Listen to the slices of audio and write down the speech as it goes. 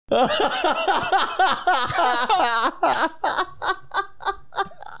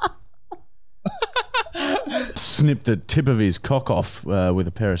Snipped the tip of his cock off with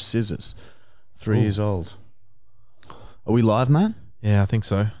a pair of scissors. 3 years old. Are we live, man? Yeah, I think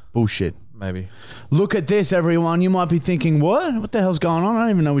so. Bullshit. Maybe. Look at this, everyone. You might be thinking, what? What the hell's going on? I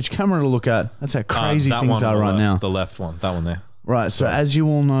don't even know which camera to look at. That's how crazy things are right now. The left one. That one there. Right, so as you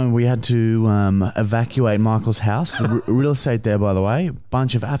all know, we had to evacuate Michael's house. The real estate there, by the way,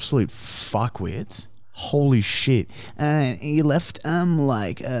 bunch of absolute fuckwits. Holy shit. You left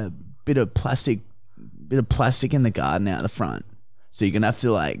like a bit of plastic in the garden out the front. So you're going to have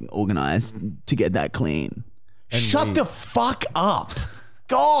to like organize to get that clean. And shut the fuck up.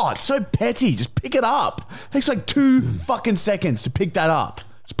 God, so petty. Just pick it up. It takes like 2 fucking seconds to pick that up.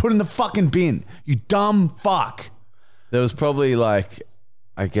 Just put it in the fucking bin. You dumb fuck. There was probably like,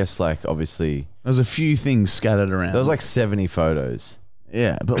 I guess like obviously. There's a few things scattered around. There was like 70 photos.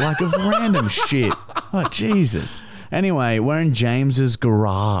 Yeah, but like of random shit. Oh, Jesus. Anyway, we're in James's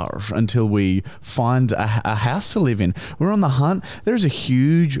garage until we find a house to live in. We're on the hunt. There's a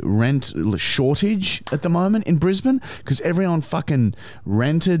huge rent shortage at the moment in Brisbane because everyone fucking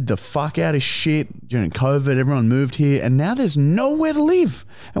rented the fuck out of shit during COVID. Everyone moved here and now there's nowhere to live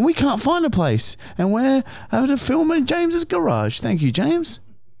and we can't find a place. And we're having to film in James's garage. Thank you, James.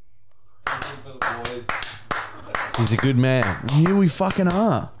 He's a good man. Here we fucking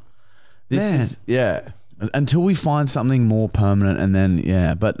are. This is until we find something more permanent, and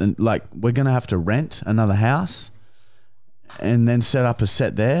then but like we're gonna have to rent another house, and then set up a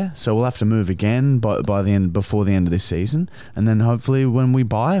set there. So we'll have to move again before the end of this season, and then hopefully when we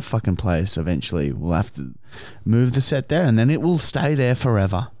buy a fucking place eventually, we'll have to move the set there, and then it will stay there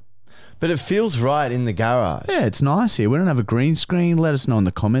forever. But it feels right in the garage. Yeah, it's nice here. We don't have a green screen. Let us know in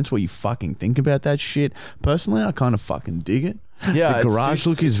the comments what you fucking think about that shit. Personally, I kind of fucking dig it. Yeah, the garage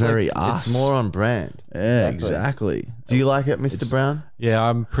look is very us. It's more on brand. Yeah, exactly. Do you like it, Mr. Brown? Yeah,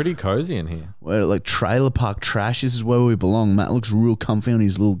 I'm pretty cozy in here. We're like trailer park trash. This is where we belong. Matt looks real comfy on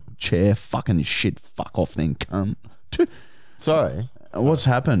his little chair. Fucking shit. Fuck off then, cunt. Sorry. What's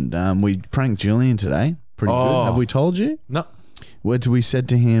happened? We pranked Julian today. Pretty good. Have we told you? No. We said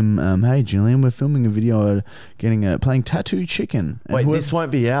to him, hey, Julian, we're filming a video playing Tattoo Chicken. And wait, this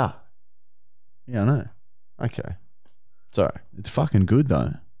won't be out. Yeah, I know. Okay. Sorry. It's fucking good,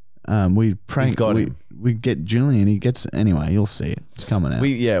 though. We prank. We get Julian. He gets... Anyway, you'll see it. It's coming out.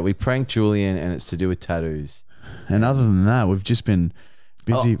 We pranked Julian and it's to do with tattoos. And other than that, we've just been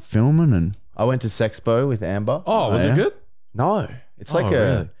busy filming and... I went to Sexpo with Amber. Oh, was it good? No. It's like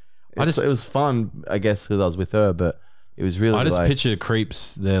really? It was fun, I guess, because I was with her, but... It was really. I just picture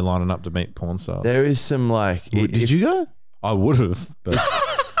creeps there lining up to meet porn stars. There is some like. Did you go? I would have, but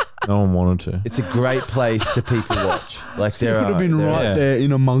no one wanted to. It's a great place to people watch. Like there would have been right there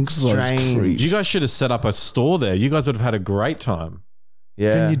in amongst those creeps. You guys should have set up a store there. You guys would have had a great time.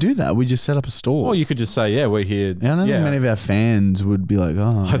 Yeah. Can you do that? We just set up a store. Or you could just say, yeah, we're here. Yeah, I don't think many of our fans would be like,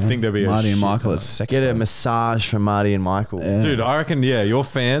 oh, I think there'd be Marty and Michael at Sexpo. Get a massage from Marty and Michael. Yeah. Dude, I reckon, your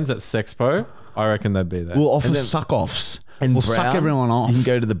fans at Sexpo, I reckon they'd be there. We'll offer suck-offs. And we'll suck everyone off. You can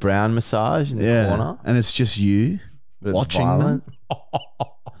go to the Brown massage in the corner. And it's just you watching them.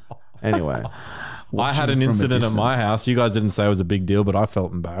 Anyway. I had an incident at my house. You guys didn't say it was a big deal, but I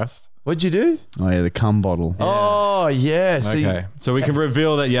felt embarrassed. What'd you do? Oh, yeah, the cum bottle. Yeah. Oh, yeah. Okay. So we can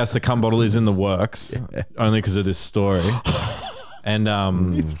reveal that, yes, the cum bottle is in the works, only because of this story. And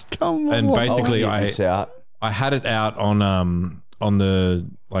basically, I had it out on the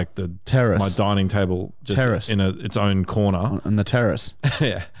terrace, my dining table, just in its own corner on the terrace.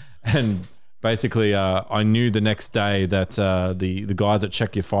 Yeah, and basically, I knew the next day that the guys that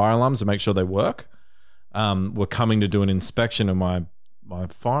check your fire alarms to make sure they work were coming to do an inspection of my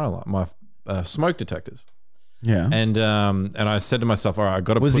fire alarm, my smoke detectors. Yeah, and I said to myself, all right, I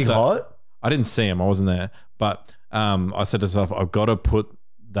got to. Was he hot? I didn't see him. I wasn't there, but I said to myself, I've got to put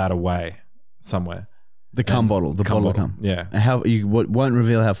that away somewhere. The cum bottle, the bottle of cum. Yeah. How you won't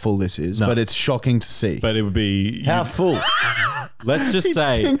reveal how full this is, but it's shocking to see. But it would be how full. Let's just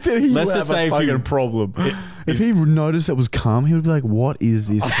say. Let's just say if you problem. If he noticed that was cum, he would be like, "What is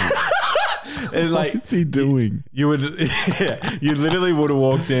this? Like, what's he doing?" You would, you literally would have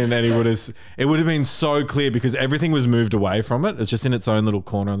walked in, and he would have. It would have been so clear because everything was moved away from it. It's just in its own little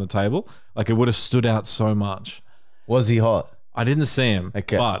corner on the table. Like it would have stood out so much. Was he hot? I didn't see him,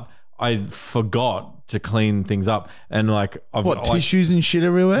 okay, but I forgot to clean things up, and like I've What, tissues and shit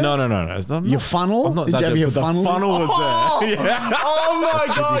everywhere? No. It's not, Your funnel? I'm not Did that you have deep, your but funnel? The funnel was there. Yeah. Oh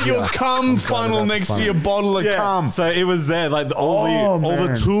my God, your cum funnel next to your bottle of cum. So it was there, like all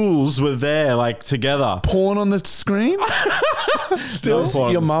the tools were there, like together. Porn on the screen? Still,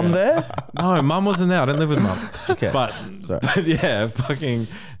 Your mum there? No, mum wasn't there. I didn't live with mum. Okay. But yeah,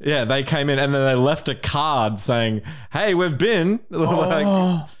 they came in and then they left a card saying, "Hey, we've been."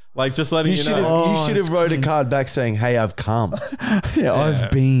 Like just letting you know. You should have wrote a card back saying, "Hey, I've come." Yeah, I've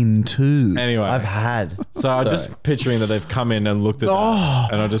been too. Anyway, I've had. So I'm just picturing that they've come in and looked at that,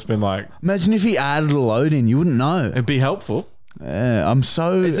 and I've just been like, imagine if he added a load in, you wouldn't know. it'd be helpful. Yeah, I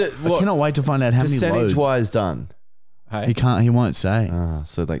cannot wait to find out how many loads. Percentage-wise done. Hey, He won't say.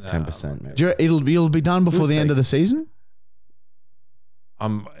 So like 10% maybe. Do it'll be done before the end of the season?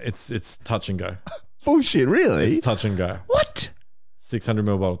 it's touch and go. Bullshit, really? It's touch and go. What? 600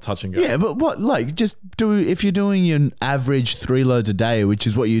 ml bottle, touch and go. Yeah, but what? Like, just do if you're doing your average 3 loads a day, which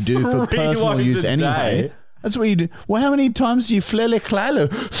is what you do for 3 personal loads use a anyway. day? That's what you do. Well, how many times do you flele clalo?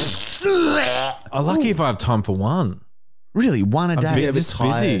 I'm lucky if I have time for one. Really, one a day? I'm just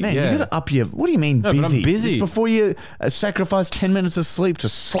busy. Man, yeah. you got to up your. What do you mean No, busy? but I'm busy. Just before you sacrifice 10 minutes of sleep to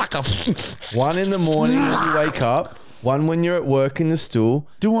slack a. One in the morning when you wake up. One when you're at work in the stool.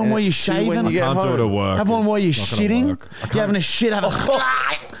 Do one and while you're two shaving. when you get Can't do home. it at work. Have one while you're It's not gonna shitting. work. You're having a shit.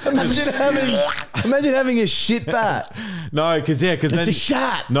 Imagine having a shit bat. No, because then It's a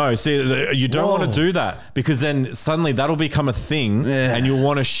shot. No, see, you don't want to do that because then suddenly that'll become a thing, and you'll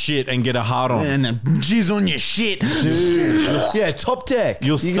want to shit and get a hard on. And then jizz on your shit. Dude. Yeah, top deck.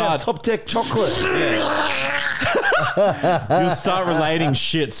 You'll You can start- have top deck chocolate. You'll start relating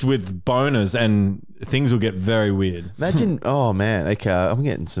shits with boners, and things will get very weird. Imagine, oh man, okay, I'm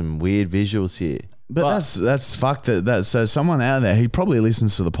getting some weird visuals here. But that's fucked. So someone out there, he probably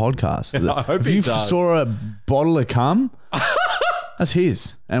listens to the podcast. I hope if he you does. saw a bottle of cum, that's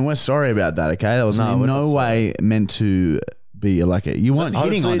his, and we're sorry about that. Okay, that was No, in we're no not way meant to be like it. You weren't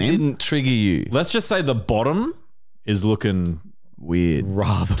hitting on Hopefully it him. didn't trigger you. Let's just say the bottom is looking Weird.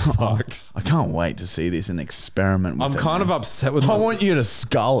 rather fucked. I can't wait to see this and experiment with I'm it, kind of man. upset with I myself. want you to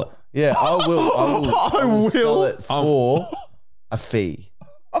skull it. Yeah, I will sell it Um, for a fee.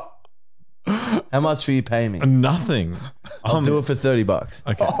 How much will you pay me? Nothing. I'll do it for $30.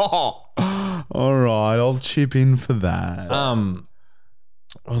 Okay. All right, I'll chip in for that.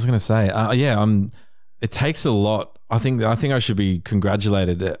 I was going to say, it takes a lot. I think I should be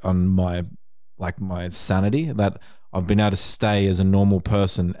congratulated on my sanity that I've been able to stay as a normal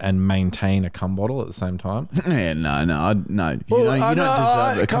person and maintain a cum bottle at the same time. Yeah, no. You Well, don't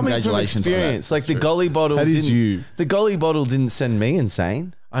deserve a coming from congratulations for that. experience. Like the golly bottle That is didn't. you. The golly bottle didn't send me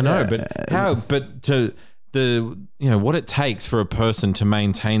insane. I know, but how? But what it takes for a person to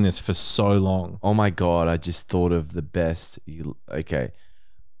maintain this for so long. Oh my god! I just thought of the best. Okay,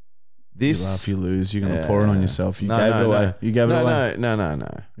 You laugh, you lose. You're going to pour it on yourself. You gave it away. You gave it away. No.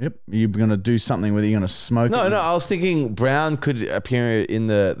 Yep. You're going to do something with it. You're going to smoke it. No. I was thinking Brown could appear in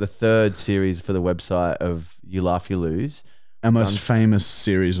the third series for the website of You Laugh, You Lose. Our most famous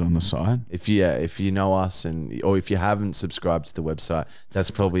series on the side. If you know us or if you haven't subscribed to the website, that's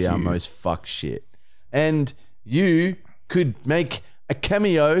probably our most fuck shit. And you could make a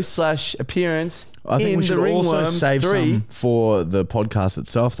cameo / appearance. I think we should also save 3. some for the podcast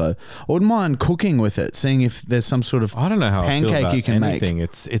itself, though. I wouldn't mind cooking with it, seeing if there's some sort of I don't know how I feel pancake about you can anything. make.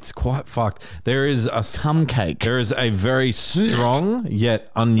 It's quite fucked. There is a Cum cake. There is a very strong yet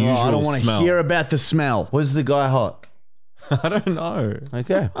unusual I don't want to smell. hear about the smell. Was the guy hot? I don't know.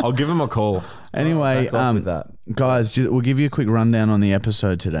 Okay. I'll give him a call. Anyway, Back off with that. guys, we'll give you a quick rundown on the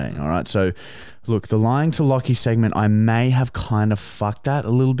episode today. All right. So, look, the Lying to Lacci segment, I may have kind of fucked that a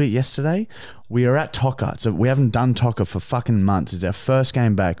little bit yesterday. We are at Tocker. So, we haven't done Tocker for fucking months. It's our first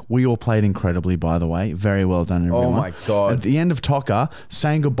game back. We all played incredibly, by the way. Very well done, everyone. Oh my God. At the end of Tocker,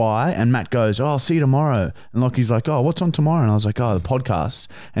 saying goodbye, and Matt goes, "Oh, I'll see you tomorrow." And Lacci's like, "Oh, what's on tomorrow?" And I was like, "Oh, the podcast."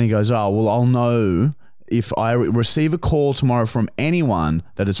 And he goes, "Oh, well, I'll know if I receive a call tomorrow from anyone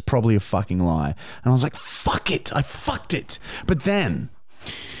that is probably a fucking lie." And I was like, fuck it. I fucked it. But then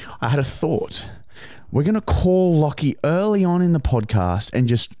I had a thought. We're going to call Lacci early on in the podcast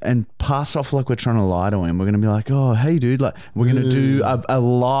and pass off like we're trying to lie to him. We're going to be like, "Oh, hey, dude." Like, we're going to do a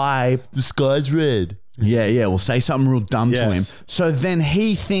lie. The sky's red. Yeah, we'll say something real dumb to him. Yes. So then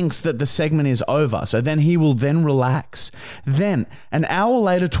he thinks that the segment is over. So then he will then relax. Then an hour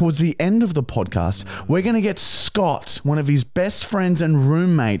later, towards the end of the podcast, we're going to get Scott, one of his best friends and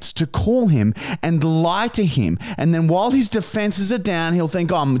roommates, to call him and lie to him. And then while his defenses are down, he'll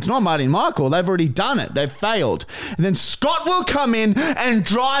think, oh, it's not Marty and Michael. They've already done it. They've failed. And then Scott will come in and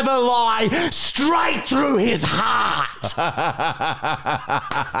drive a lie straight through his heart.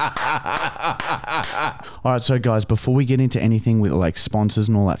 All right, so guys, before we get into anything with like sponsors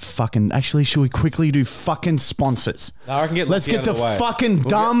and all that fucking, actually, should we quickly do fucking sponsors? No, I can get Let's Lacci get out the of the way. fucking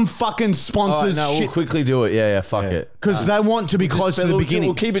dumb fucking sponsors. No, we'll quickly do it. Yeah, fuck it. Because they want to be close to the beginning.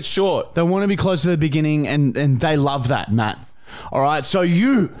 We'll keep it short. They want to be close to the beginning, and they love that, Matt. All right, so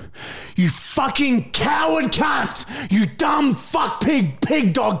you fucking coward cunt, you dumb fuck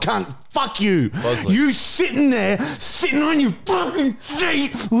pig dog cunt. Fuck you. Bosley. You sitting on your fucking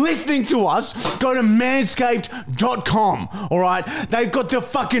seat, listening to us. Go to manscaped.com. All right. They've got the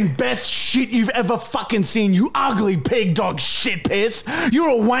fucking best shit you've ever fucking seen. You ugly pig dog shit piss.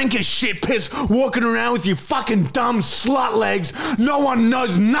 You're a wanker shit piss walking around with your fucking dumb slut legs. No one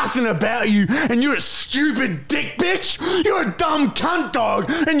knows nothing about you. And you're a stupid dick bitch. You're a dumb cunt dog.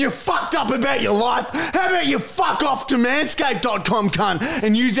 And you're fucked up about your life. How about you fuck off to manscaped.com, cunt,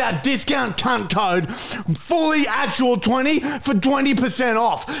 and use our discount cunt code FullyActual20 for 20%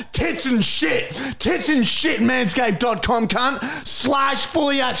 off. Tits and shit manscaped.com, cunt,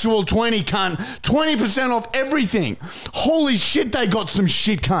 /FullyActual20, cunt. 20% off everything. Holy shit, they got some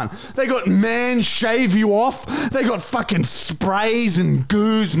shit, cunt. They got man shave you off. They got fucking sprays and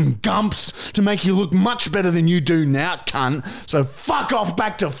goos and gumps to make you look much better than you do now, cunt. So fuck off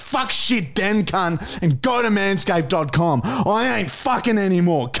back to fuck shit den, cunt, and go to manscaped.com. I ain't fucking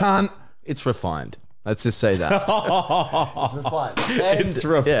anymore, cunt. It's refined. Let's just say that. It's refined. It's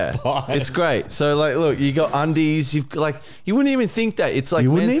refined. Yeah, it's great. So, like, look, you got undies. You've got, like, you wouldn't even think that. It's like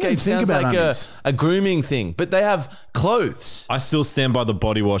You wouldn't even Manscaped think sounds about like undies. a grooming thing, but they have clothes. I still stand by the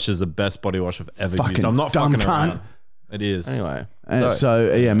body wash as the best body wash I've ever Fucking used. I'm not dumb fucking cunt. around. It is. Anyway.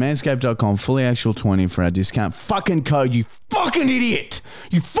 So yeah, manscaped.com, FullyActual20 for our discount. Fucking code, you fucking idiot.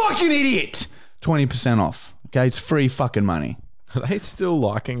 You fucking idiot. 20% off. Okay, it's free fucking money. Are they still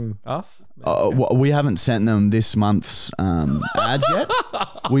liking us? We haven't sent them this month's ads yet.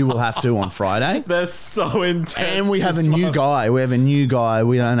 We will have to on Friday. They're so intense. And we have a new guy. We have a new guy.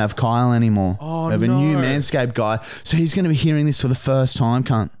 We don't have Kyle anymore. Oh, we have a no. new Manscaped guy. So he's going to be hearing this for the first time,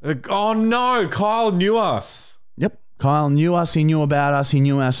 cunt. Oh no, Kyle knew us. Yep. Kyle knew us. He knew about us. He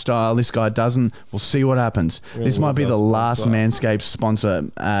knew our style. This guy doesn't. We'll see what happens. This might be the last Manscaped sponsor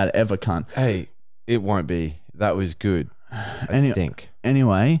ad ever, cunt. Hey, it won't be. That was good. I think.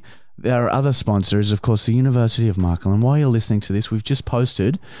 Anyway, our other sponsor is, of course, the University of Markle. And while you're listening to this, we've just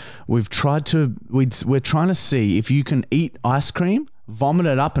posted. We're trying to see if you can eat ice cream, vomit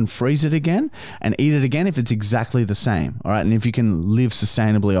it up and freeze it again, and eat it again if it's exactly the same. All right, and if you can live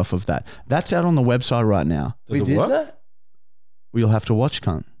sustainably off of that. That's out on the website right now. Does it work? That? You'll have to watch,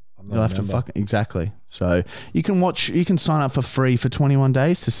 cunt. not You'll have to fucking exactly. So you can watch. You can sign up for free for 21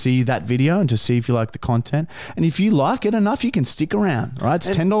 days to see that video and to see if you like the content. And if you like it enough, you can stick around. All right, it's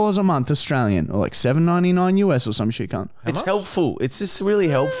 $10 a month Australian, or like $7.99 US or some shit. Cunt. It's helpful. It's just really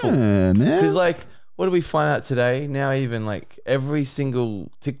helpful. Yeah, man. Because like, what did we find out today? Now even like every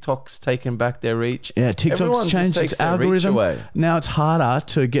single TikTok's taken back their reach. Yeah, TikTok's Everyone just changed takes its their reach algorithm. away. Now it's harder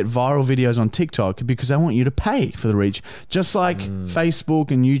to get viral videos on TikTok because they want you to pay for the reach. Just like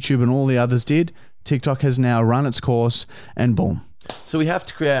Facebook and YouTube and all the others did, TikTok has now run its course and boom. So we have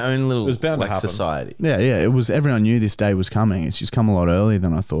to create our own little was bound to like happen. society. Yeah, it was. Everyone knew this day was coming. It's just come a lot earlier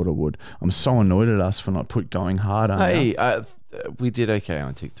than I thought it would. I'm so annoyed at us for not going harder. Hey, we did okay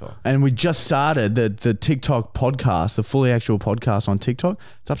on TikTok. And we just started the TikTok podcast, the Fully Actual podcast on TikTok.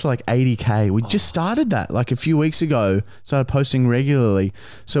 It's up to like 80K. We just started that like a few weeks ago, started posting regularly.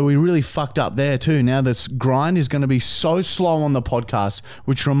 So we really fucked up there too. Now this grind is going to be so slow on the podcast,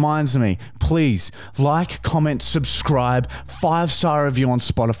 which reminds me, please like, comment, subscribe, 5-star review on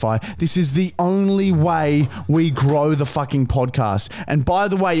Spotify. This is the only way we grow the fucking podcast. And by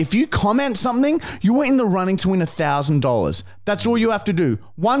the way, if you comment something, you are in the running to win $1,000. That's all you have to do.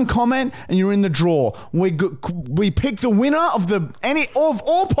 One comment and you're in the draw. We pick the winner of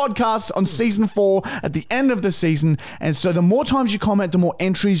all podcasts on season 4 at the end of the season. And so the more times you comment, the more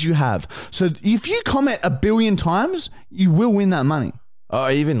entries you have. So if you comment 1 billion times, you will win that money. Oh,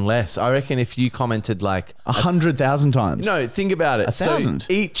 even less. I reckon if you commented like 100,000 times. No, think about it. 1,000.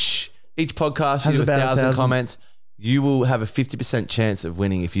 So each podcast Has you do about 1,000 comments. You will have a 50% chance of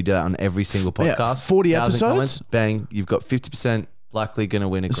winning if you do it on every single podcast. Yeah, 40 1,000 episodes? comments, bang, you've got 50% likely going to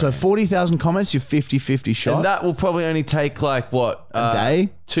win a grand. So 40,000 comments, you're 50-50 shot. And that will probably only take like what? A day?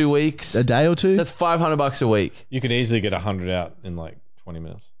 2 weeks? A day or two? That's $500 a week. You could easily get 100 out in like 20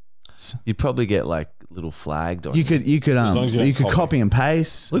 minutes. You'd probably get like little flagged on you could long as you don't copy. copy and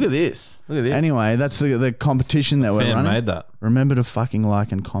paste. Look at this. Look at this. Anyway, that's the competition that we're Fan running. made that. Remember to fucking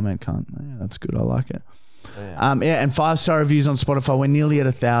like and comment, cunt. Yeah, that's good. I like it. Yeah. And 5-star reviews on Spotify. We're nearly at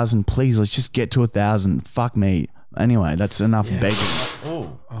 1,000. Please, let's just get to 1,000. Fuck me. Anyway, that's enough begging.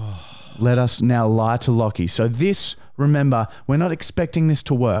 Oh. Let us now lie to Lacci. So this, remember, we're not expecting this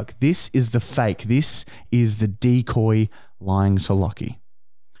to work. This is the fake. This is the decoy lying to Lacci.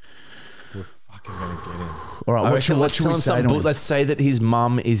 We're fucking going to get him. All right, what should we say to him? Let's say that his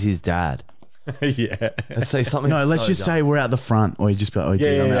mum is his dad. Yeah. Let's say something. No, let's so just say we're out the front, or you just be like, oh,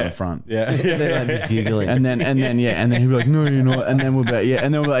 dude, I'm out the front. Yeah. They're giggling. And then he'll be like, no, you're not. And then we'll be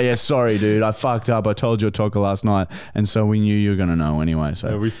like, yeah, sorry, dude, I fucked up. I told you a talker last night, and so we knew you were gonna know anyway.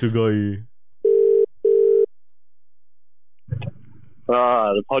 So we still got you.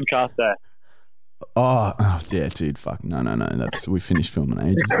 The podcast there. oh yeah, dude, fuck, no. That's we finished filming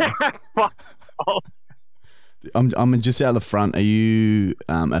ages ago. Oh, I'm just out the front. Are you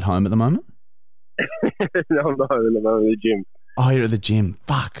at home at the moment? no, I'm not in the gym. Oh, you're at the gym.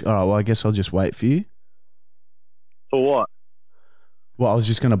 Fuck. All right. Well, I guess I'll just wait for you. For what? Well, I was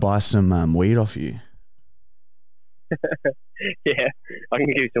just gonna buy some weed off you. Yeah, I can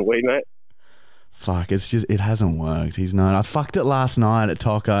give you some weed, mate. Fuck, it hasn't worked. He's known. I fucked it last night at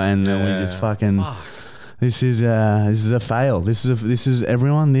Toca, and then we just fucking. Fuck. This is a fail. This is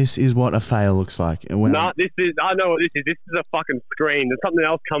everyone. This is what a fail looks like. I know what this is. This is a fucking screen. There's something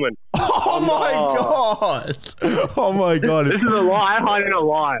else coming. Oh my god! Oh my god! This is a lie hiding a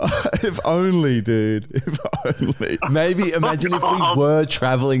lie. If only, dude. If only. Maybe imagine if we were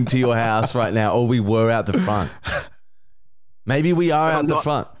traveling to your house right now, or we were out the front. Maybe we are out the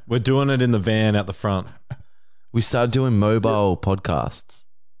front. We're doing it in the van out the front. We started doing mobile podcasts.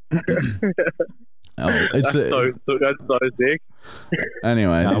 That's so sick.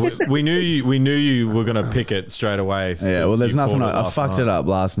 Anyway, We knew you were gonna pick it straight away. yeah. Well, there's nothing. I fucked it up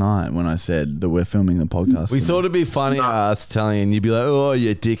last night when I said that we're filming the podcast. We thought it'd be funny us telling you, and you'd be like, "Oh,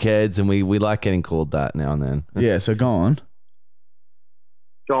 you dickheads," and we like getting called that now and then. Yeah. So go on.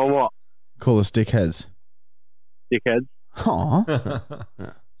 Go on what? Call us dickheads. Dickheads. Aw.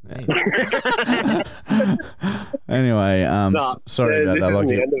 Anyway, sorry about that.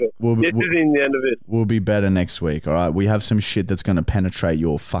 This isn't the end of it. We'll be better next week. All right. We have some shit that's going to penetrate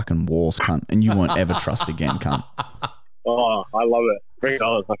your fucking walls, cunt, and you won't ever trust again, cunt. Oh, I love it. Bring it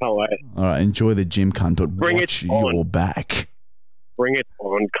on. I can't wait. All right. Enjoy the gym, cunt, but watch your back. Bring it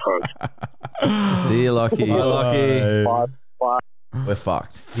on, cunt. See you, Lacci. Bye. Bye. We're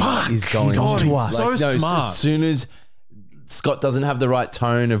fucked. Fuck. He's going to us. So smart. As soon as Scott doesn't have the right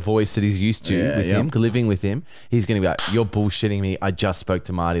tone of voice that he's used to with him, living with him, he's going to be like, "You're bullshitting me. I just spoke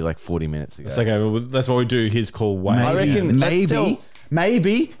to Marty like 40 minutes ago." It's okay. Well, that's what we do. His call. I reckon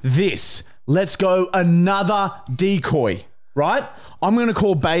maybe this. Let's go another decoy, right? I'm going to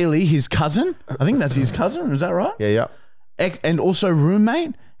call Bailey his cousin. I think that's his cousin. Is that right? Yeah. And also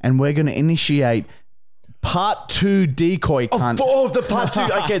roommate. And we're going to initiate part 2 decoy, cunt. The part 2.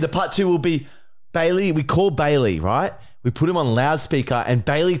 Okay, the part 2 will be Bailey. We call Bailey, right? We put him on loudspeaker, and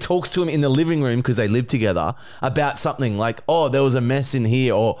Bailey talks to him in the living room because they live together about something like, "Oh, there was a mess in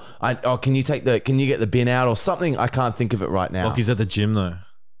here," or can you get the bin out, or something. I can't think of it right now. Lockie's at the gym though.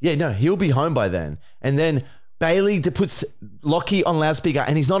 Yeah, no, he'll be home by then. And then Bailey puts Lacci on loudspeaker,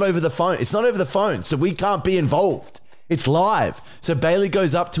 and he's not over the phone. It's not over the phone, so we can't be involved. It's live. So Bailey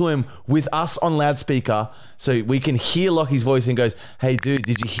goes up to him with us on loudspeaker, so we can hear Lacci's voice, and goes, "Hey, dude,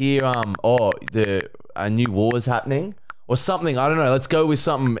 did you hear a new war's happening?" Or something, I don't know. Let's go with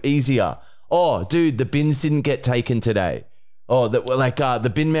something easier. "Oh, dude, the bins didn't get taken today." "Oh,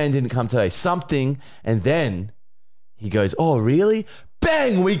 the bin man didn't come today." Something, and then he goes, "Oh, really?"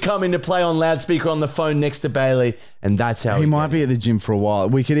 Bang! We come into play on loudspeaker on the phone next to Bailey, and that's how he might be at the gym for a while.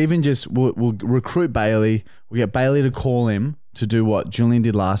 We could even we'll recruit Bailey. We get Bailey to call him to do what Julian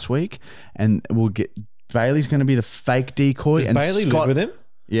did last week, and we'll get Bailey's going to be the fake decoy. Does and Bailey Scott, live with him?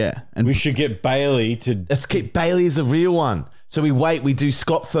 Yeah, and We should get Bailey to. Let's keep Bailey as the real one. So we do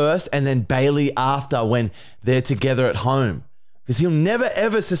Scott first, and then Bailey after when they're together at home, because he'll never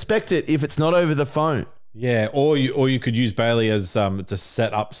ever suspect it if it's not over the phone. Yeah, or you could use Bailey as to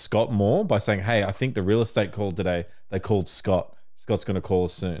set up Scott more by saying, "Hey, I think the real estate called today. They called Scott. Scott's going to call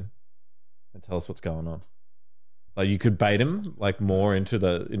us soon and tell us what's going on." Like you could bait him like more into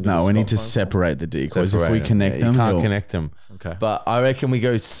the. No, we need to separate the decoys. If we connect them, you can't connect them. Okay, but I reckon we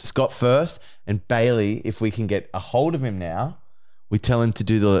go Scott first, and Bailey, if we can get a hold of him now, We tell him to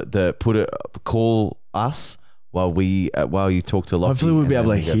do call us while you talk to Lockie. Hopefully we'll be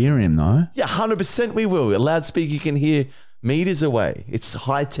able to hear him though. Yeah, 100% we will. A loudspeaker you can hear meters away. It's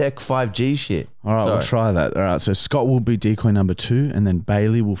high-tech 5G shit. All right, we'll try that. All right, so Scott will be decoy number 2 and then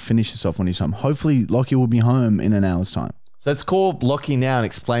Bailey will finish this off when he's home. Hopefully Lockie will be home in an hour's time. So let's call Lockie now and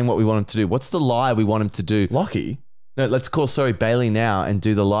explain what we want him to do. What's the lie we want him to do? Lockie? No, let's call, Bailey now and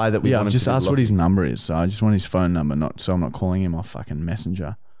do the lie that we want him to do. Yeah, I've just asked what his number is. So I just want his phone number, so I'm not calling him off fucking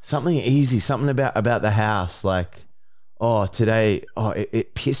Messenger. Something easy, something about the house, like, today,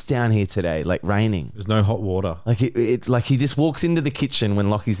 it pissed down here today, like raining. There's no hot water. Like like he just walks into the kitchen when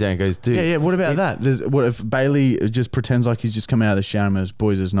Lockie's there and goes, dude. Yeah. What about that? What if Bailey just pretends like he's just come out of the shower and goes,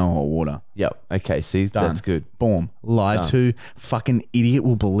 boys, there's no hot water. Yep. Okay. See, Done. That's good. Boom. Lied to. Fucking idiot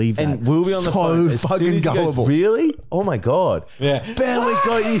will believe that. And we'll be on the phone. So fucking gullible. Goes, really? Oh my God. Yeah. Barely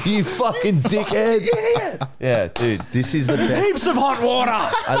got you, you fucking dickhead. Yeah, dude. This is the best. Heaps of hot water.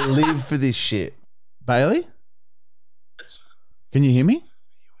 I live for this shit. Bailey? Can you hear me?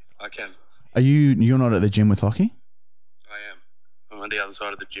 I can. You're not at the gym with Lockie? I am. I'm on the other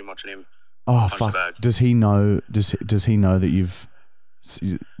side of the gym watching him. Oh punch fuck! the bag. Does he know? Does he know that you've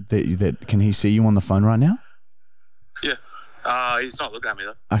that? Can he see you on the phone right now? Yeah. He's not looking at me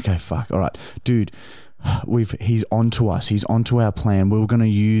though. Okay, fuck. All right, dude. He's onto us. He's onto our plan. We were gonna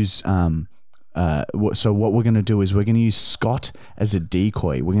use so what we're going to do is we're going to use Scott as a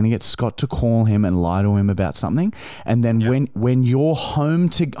decoy. We're going to get Scott to call him and lie to him about something. And then when you're home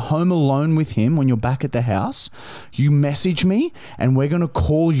alone with him, when you're back at the house, you message me and we're going to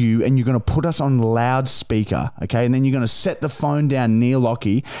call you and you're going to put us on loudspeaker. Okay. And then you're going to set the phone down near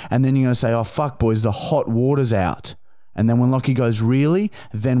Lockie and then you're going to say, oh, fuck boys, the hot water's out. And then when Lockie goes, really?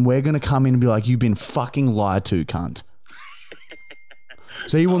 Then we're going to come in and be like, you've been fucking lied to, cunt.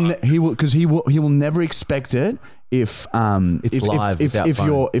 So he will never expect it if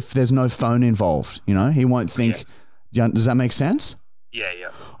if there's no phone involved. You know, he won't think. Yeah. Does that make sense? Yeah.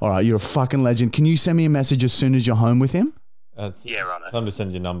 All right, you're a fucking legend. Can you send me a message as soon as you're home with him? Yeah, right. Time to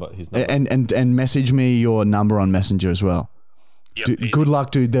send your number. His number. And message me your number on Messenger as well. Yep, Dude, good luck,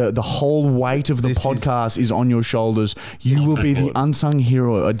 dude. The whole weight of the podcast is on your shoulders. You will be the unsung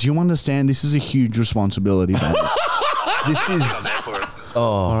hero. Do you understand? This is a huge responsibility, man. This is.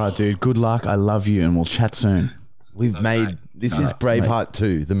 All right, dude. Good luck. I love you, and we'll chat soon. We've made this is Braveheart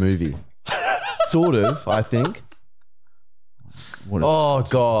 2, the movie. Sort of, I think. Oh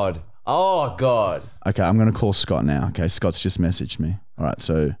God. Okay, I'm gonna call Scott now. Okay, Scott's just messaged me. All right,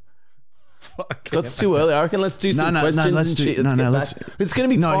 so. Scott's too early. I reckon let's do some questions and shit. It's gonna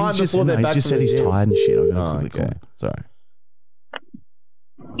be time before they're back. He just said he's tired and shit. I'm gonna quickly call him. Sorry.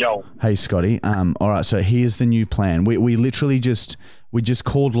 Yo. Hey Scotty. All right, so here's the new plan. We literally just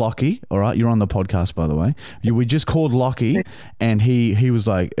called Lockie. All right, you're on the podcast, by the way. We just called Lockie, and he was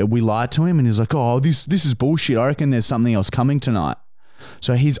like, we lied to him, and he's like, oh, this is bullshit. I reckon there's something else coming tonight.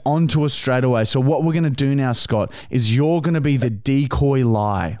 So he's on to us straight away. So what we're going to do now, Scott, is you're going to be the decoy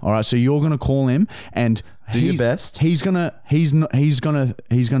lie. All right, so you're going to call him and do your best. He's gonna think,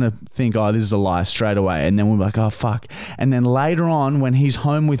 oh, this is a lie straight away, and then we're like, oh fuck. And then later on, when he's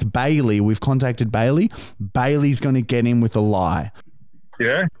home with Bailey, we've contacted Bailey. Bailey's going to get him with a lie.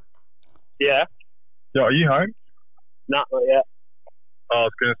 Yeah. Yeah. Yo, are you home? Nah, not yet. I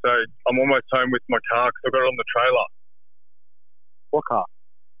was going to say, I'm almost home with my car because I got it on the trailer. What car?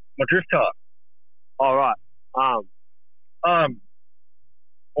 My drift car. All right. What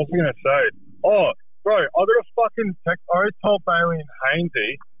was I going to say? Oh, bro, I got a fucking text. I already told Bailey and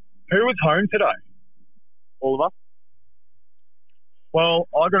Hainsey. Who was home today? All of us? Well,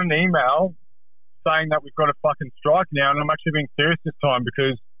 I got an email saying that we've got a fucking strike now, and I'm actually being serious this time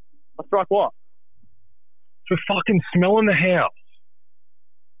because... A strike what? For fucking smelling the house.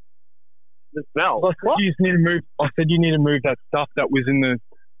 The smell? I said, you just need to move. I said you need to move that stuff that was in the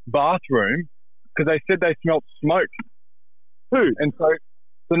bathroom because they said they smelled smoke. Who? And so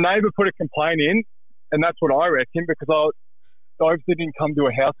the neighbour put a complaint in, and that's what I reckon because I obviously didn't come to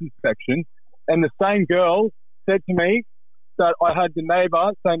a house inspection. And the same girl said to me that I had the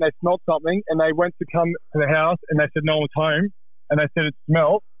neighbour saying they smelled something, and they went to come to the house, and they said no one was home, and they said it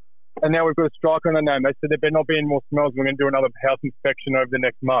smelled. And now we've got a strike on our name. They said there better not be any more smells. We're going to do another house inspection over the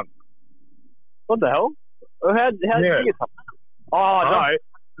next month. What the hell? How did you get something? Oh, no.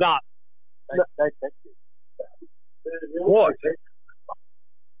 Nah. They text you. What?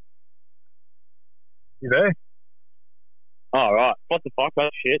 You there? Oh, right. What the fuck?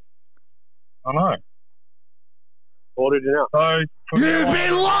 That's shit. I know. What did you know? So, You've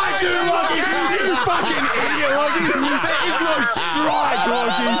been lied to, Lockie! You fucking idiot, Lockie! There is no strike,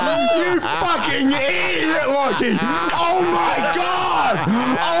 Lockie! You fucking idiot, Lockie! Oh my God! God!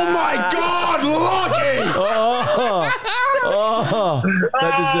 Oh my God, Lockie!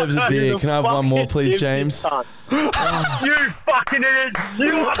 That deserves a beer. Can I have one more, please, James? You fucking idiot!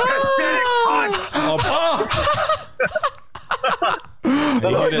 You are pathetic cunt!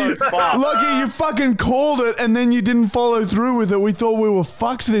 Lockie, you fucking called it and then you didn't follow through with it. We thought we were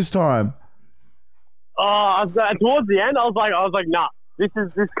fucks this time. Towards the end, I was like, nah. This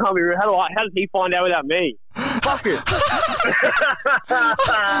can't be real. How does he find out without me? Fuck it.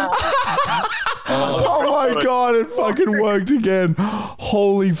 Oh my God, it fucking worked again.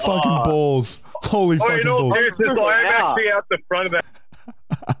 Holy fucking balls. Holy fucking balls. I am actually out the front of that.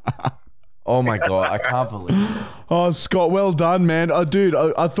 Oh my God, I can't believe it. Oh, Scott, well done, man. Oh, dude,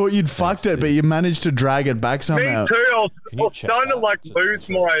 I thought you'd fucked it, but you managed to drag it back somehow. Me too. I was starting to lose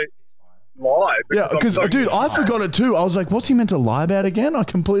my lie. Yeah, because, dude, I forgot it too. I was like, what's he meant to lie about again? I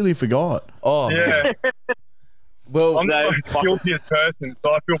completely forgot. Oh, yeah. Well, I'm the most guiltiest person,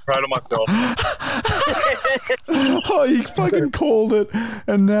 so I feel proud of myself. Oh, you fucking called it,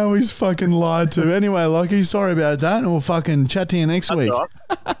 and now he's fucking lied to. Anyway, Lockie, sorry about that, and we'll fucking chat to you next week.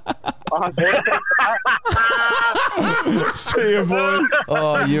 See you, boys.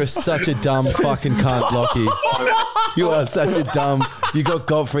 Oh, you're such a dumb fucking cunt, Lockie. You are such a dumb. You got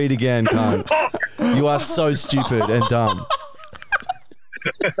Gottfried again, cunt. You are so stupid and dumb.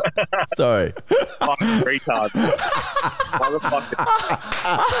 Sorry. Fucking retard. Motherfucker.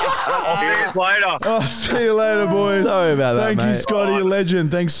 I'll see you later. Oh, see you later, boys. Sorry about that, Thank you, mate. Scotty, you legend.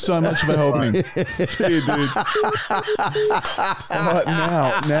 Thanks so much for helping. See you, dude. All right,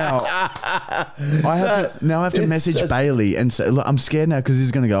 now I have to message Bailey and say, look, I'm scared now because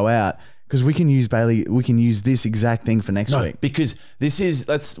he's going to go out. Because we can use Bailey, we can use this exact thing for next week. Because this is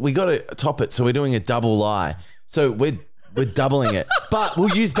we got to top it. So we're doing a double lie. So we're doubling it, but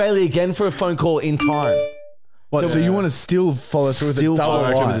we'll use Bailey again for a phone call in time. What? So you want to still follow through with the double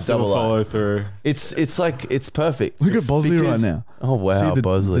lie? Follow through. It's like it's perfect. Look at Bosley right now. Oh wow, See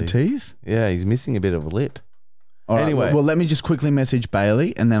Bosley. the teeth. Yeah, he's missing a bit of a lip. All right, anyway, well, let me just quickly message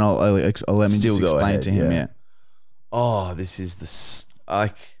Bailey, and then I'll let me Still just go explain ahead, to him. yeah. Yeah. Oh, this is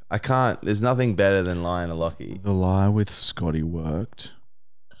I can't. There's nothing better than lying to Lockie. The lie with Scotty worked.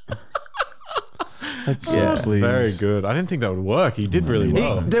 Very good. I didn't think that would work. He did really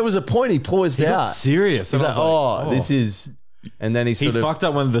well. There was a point he paused He out. got serious. He's and I like, was oh, this is, and then he He sort of fucked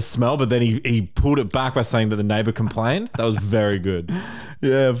up one of the smell, but then he pulled it back by saying that the neighbor complained. That was very good.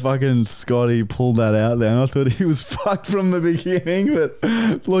 Yeah, fucking Scotty pulled that out there, and I thought he was fucked from the beginning. But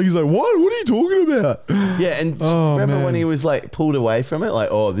like, he's like, "What? What are you talking about?" Yeah, and Oh, remember man. when he was like pulled away from it, like,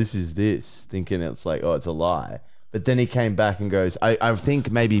 oh, this is this, thinking it's like, oh, it's a lie. But then he came back and goes, I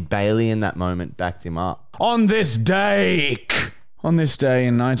think maybe Bailey in that moment backed him up. On this day in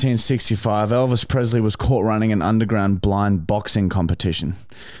 1965, Elvis Presley was caught running an underground blind boxing competition.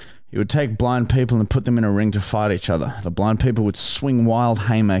 He would take blind people and put them in a ring to fight each other. The blind people would swing wild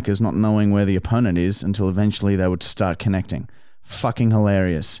haymakers, not knowing where the opponent is, until eventually they would start connecting. Fucking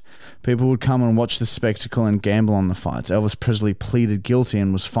hilarious. People would come and watch the spectacle and gamble on the fights. Elvis Presley pleaded guilty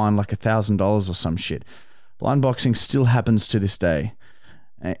and was fined like $1,000 or some shit. Blind boxing still happens to this day.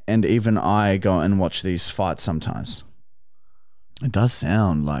 And even I go and watch these fights sometimes. It does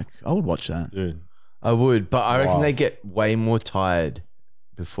sound like I would watch that. Dude. I would, but I reckon they get way more tired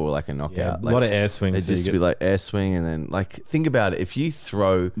before like a knockout. Yeah, Like, a lot of air swings. They just be like air swing and then like think about it. If you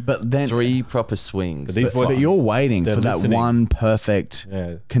throw But then 3 proper swings, But these boys- but you're waiting They're for that listening. one perfect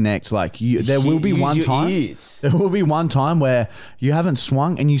connect. Like there will be use one your time. ears. There will be one time where you haven't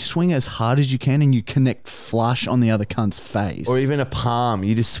swung and you swing as hard as you can and you connect flush on the other cunt's face. Or even a palm.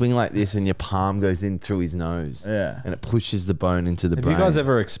 You just swing like this and your palm goes in through his nose. Yeah. And it pushes the bone into the Have brain. you guys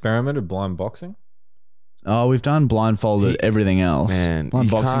ever experimented blind boxing? Oh, we've done blindfolded everything else. Man, Blind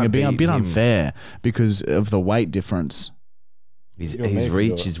you boxing can't would be a beat bit him. unfair because of the weight difference. His You're making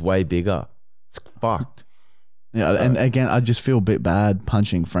reach it. is way bigger. It's fucked. Yeah, and again, I just feel a bit bad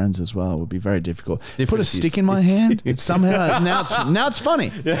punching friends as well. It would be very difficult. Put a Difference stick is in my hand. It's somehow now it's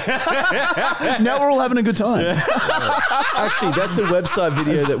funny. Now we're all having a good time. Actually, that's a website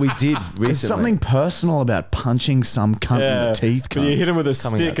video that we did recently. There's something personal about punching some cunt in the teeth. But you hit him with a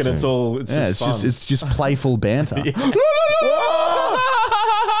Coming stick out and it's soon. all it's Yeah, just fun. it's just playful banter.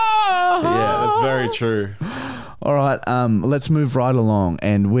 Yeah, that's very true. All right, let's move right along,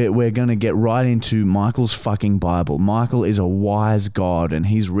 and we're going to get right into Michael's fucking Bible. Michael is a wise God, and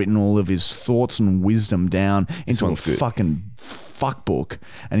he's written all of his thoughts and wisdom down into a one's good. fucking fuck book,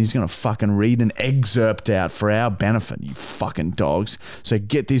 and he's going to fucking read an excerpt out for our benefit, you fucking dogs. So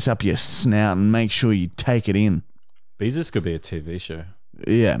get this up your snout and make sure you take it in. Beezus could be a TV show.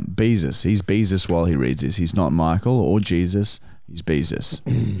 Yeah, Beezus. He's Beezus while he reads this. He's not Michael or Jesus. He's Beezus.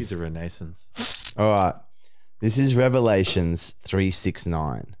 He's a renaissance. All right. This is Revelations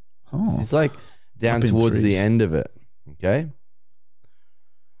 3:6-9. Oh. It's like down Up in towards the threes. end of it. Okay.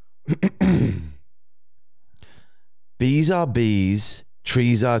 Bees are bees,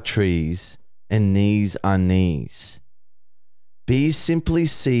 trees are trees, and knees are knees. Bees simply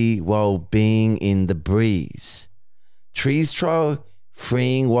see while being in the breeze. Trees try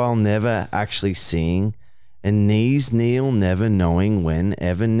freeing while never actually seeing, and knees kneel never knowing when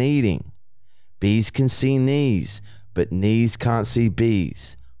ever needing. Bees can see knees, but knees can't see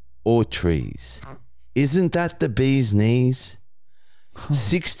bees or trees. Isn't that the bee's knees?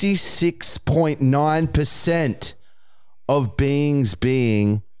 66.9% of beings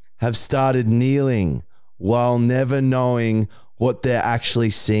being have started kneeling while never knowing what they're actually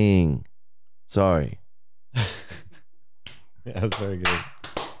seeing. Sorry. Yeah, that's very good.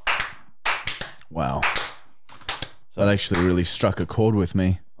 Wow. So that actually really struck a chord with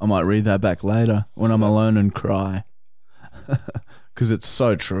me. I might read that back later when I'm alone and cry. Because it's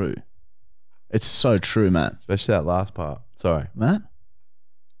so true. It's so true, Matt. Especially that last part. Sorry. Matt?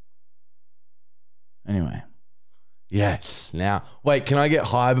 Anyway. Yes. Now, wait, can I get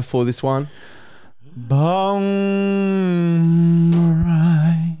high before this one?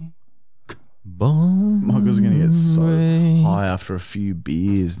 Michael's going to get so high after a few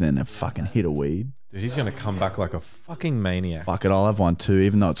beers, then a fucking hit of weed. Dude, he's going to come back like a fucking maniac. Fuck it, I'll have one too,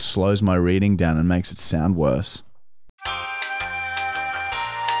 even though it slows my reading down and makes it sound worse.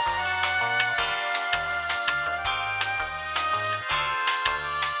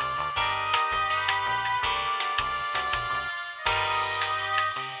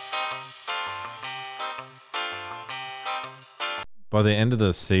 By the end of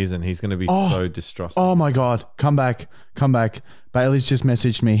the season, he's going to be so distrustful. Oh my God, come back. Bailey's just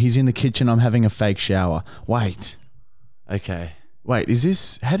messaged me. He's in the kitchen, I'm having a fake shower. Wait, is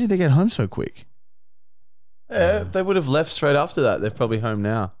this, how did they get home so quick? Yeah, they would have left straight after that. They're probably home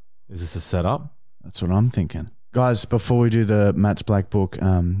now. Is this a setup? That's what I'm thinking. Guys, before we do the Matt's Black Book,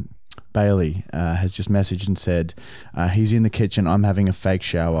 Bailey has just messaged and said, he's in the kitchen, I'm having a fake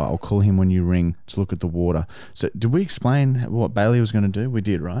shower. I'll call him when you ring to look at the water. So did we explain what Bailey was going to do? We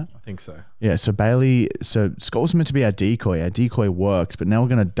did, right? I think so. Yeah, so Scott was meant to be our decoy. Our decoy worked, but now we're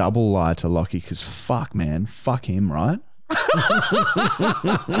going to double lie to Lacci because fuck him, right?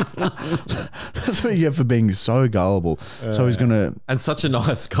 That's what you get for being so gullible. So he's going to... And such a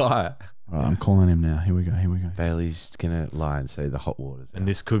nice guy. All right, I'm calling him now. Here we go. Bailey's going to lie and say the hot water's And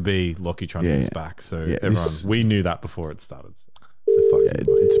this could be Lacci trying to get his back. So everyone, we knew that before it started. So fuck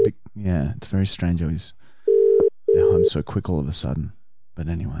it's a big... Yeah, it's very strange how they're home so quick all of a sudden. But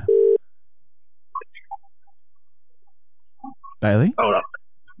anyway. Bailey? Hold up.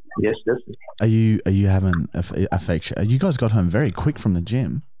 Yes. Are you having a fake show? You guys got home very quick from the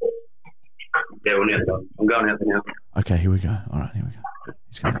gym. Yeah, I'm going out now. Okay, here we go. All right, here we go.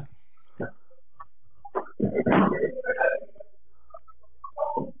 He's going.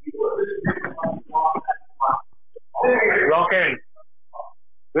 Rocking.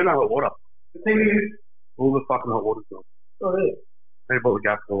 We're not hot water. All the fucking hot water's gone. Oh, really? They bought the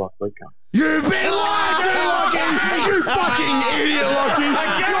gas for last week. You've been lied to, Lacci! You fucking idiot, Lacci!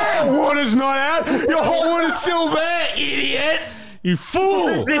 Your hot water's not out! Your hot water's still there, idiot! You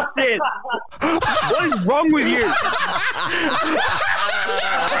fool! What is wrong with you?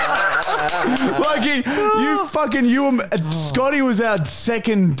 Lacci, Scotty was our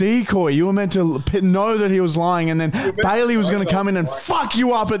second decoy. You were meant to know that he was lying, and then Bailey was going to come in and fuck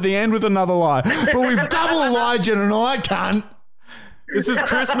you up at the end with another lie. But we've double lied you tonight, cunt. this is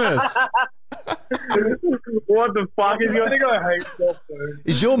Christmas. What the fuck is you? I think I hate stuff.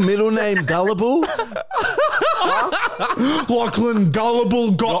 Is your middle name Gullible? Lachlan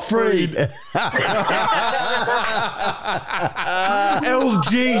Gullible Gottfried.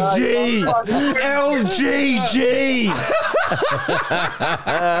 LGG.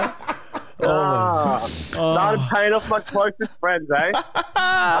 Started paying off my closest friends, eh?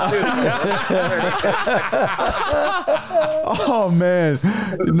 Oh man,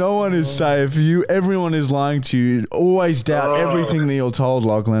 no one is safe. Everyone is lying to you. Always doubt everything that you're told,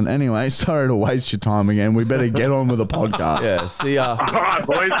 Lachlan. Anyway, sorry to waste your time again. We better get on with the podcast. Yeah, see ya. All right,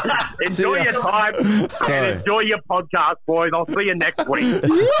 boys. Enjoy your time and enjoy your podcast, boys. I'll see you next week.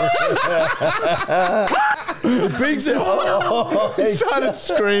 Brings it. He started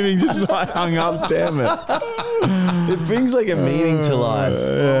screaming just as I hung up. Damn it. It brings like a meaning to life.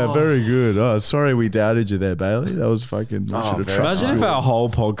 Yeah, very good. Oh, sorry we doubted you there, Bailey. That was fucking. I should have trusted Imagine if you. our whole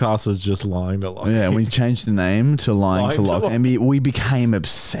podcast was just lying to Lacci. Yeah, we changed the name to Lying to Lying to Lacci, and we became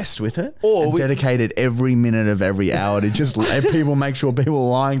obsessed with it. Or and we- dedicated every minute of every hour to just let people make sure people are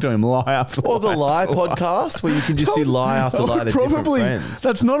lying to him, lie after Or the lie podcast where you can just do lie after lie to different friends.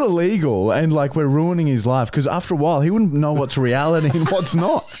 That's not illegal, and like we're ruining his life because after a while he wouldn't know what's reality and what's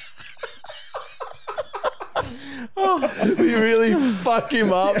not. We really fuck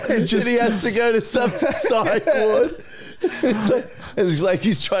him up. And he has to go to some psych ward. It's like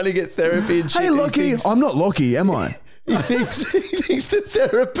he's trying to get therapy and shit. Hey, Lockie, I'm not Lockie, am I? He thinks the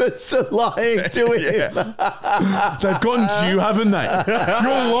therapists are lying to him. They've gotten to you, haven't they?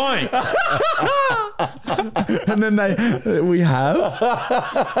 You're lying. And then we have.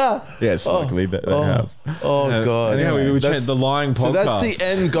 Yes, luckily they have. Oh, God. Yeah, we That's- changed the lying podcast. So that's the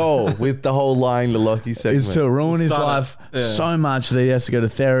end goal with the whole lying to Lockie segment. Is to ruin his Start it. life Yeah. so much that he has to go to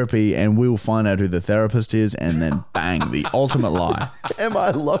therapy, and we'll find out who the therapist is, and then bang, the ultimate lie. Am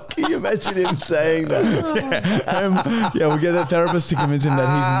I lucky? Imagine him saying that. Yeah, we'll get a therapist to convince him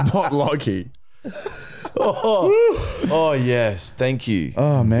that he's not Lockie. Oh, yes. Thank you.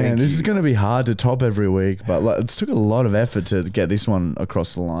 Oh man, Thank this you. is going to be hard to top every week, but like, it took a lot of effort to get this one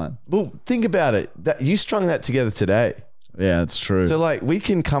across the line. Well, think about it. That you strung that together today. Yeah, it's true. So, like, we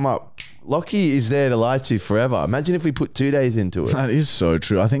can come up. Lockie is there to lie to forever. Imagine if we put 2 days into it. That is so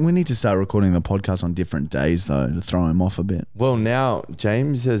true. I think we need to start recording the podcast on different days though to throw him off a bit. Well, now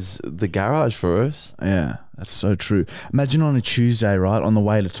James has the garage for us. Yeah, that's so true. Imagine on a Tuesday, right, on the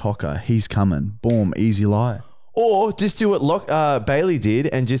way to Tocker, he's coming. Boom, easy lie. Or just do what Bailey did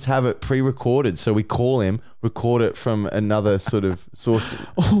and just have it pre-recorded. So we call him, record it from another sort of source.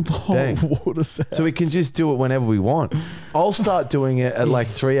 Oh, the whole Dang. water sound. So we can just do it whenever we want. I'll start doing it at like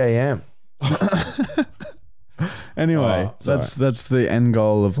 3 a.m. Anyway, Oh, sorry. that's the end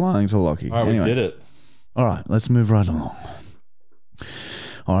goal of lying to Lockie. All right, Anyway. we did it. All right, let's move right along.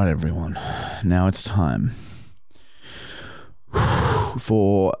 All right, everyone. Now it's time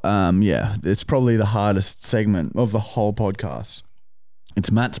for it's probably the hardest segment of the whole podcast. It's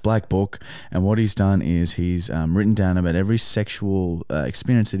Matt's Black Book, and what he's done is he's written down about every sexual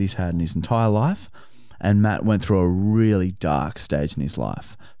experience that he's had in his entire life, and Matt went through a really dark stage in his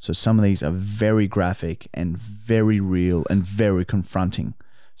life. So some of these are very graphic and very real and very confronting.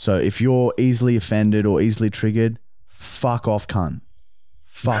 So if you're easily offended or easily triggered, fuck off, cunt.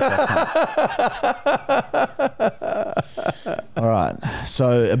 Fuck off, cunt. All right.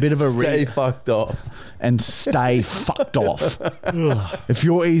 So a bit of a Stay fucked off. and stay fucked off. If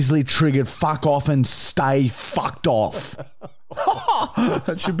you're easily triggered, fuck off and stay fucked off.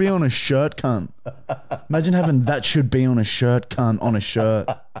 That should be on a shirt, cunt. Imagine having that should be on a shirt, cunt, on a shirt.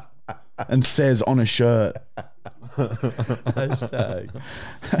 And says on a shirt. Hashtag.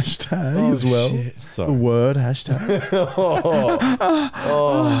 Hashtag as well. Sorry. The word hashtag.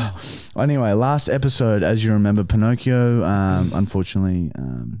 Anyway, last episode, as you remember, Pinocchio unfortunately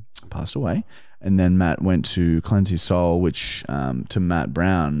passed away. And then Matt went to cleanse his soul, which to Matt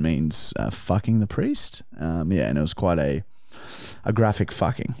Brown means fucking the priest. And it was quite a graphic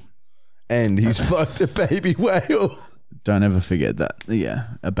fucking. And he's fucked a baby whale. Don't ever forget that. Yeah,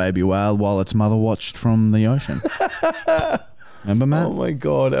 a baby whale while its mother watched from the ocean. Remember, Matt? Oh my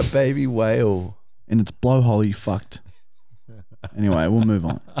God, a baby whale. In its blowhole, you fucked. Anyway, we'll move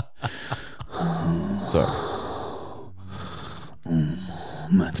on. Sorry.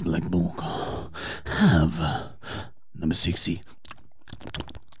 Matt's Black Book. Have number 60.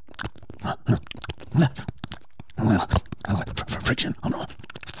 Friction.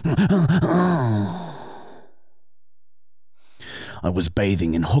 I was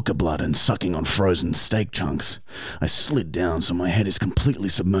bathing in hooker blood and sucking on frozen steak chunks. I slid down so my head is completely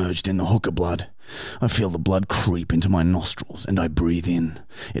submerged in the hooker blood. I feel the blood creep into my nostrils and I breathe in.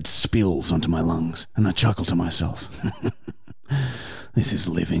 It spills onto my lungs and I chuckle to myself. This is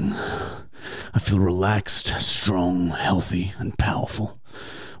living. I feel relaxed, strong, healthy, and powerful.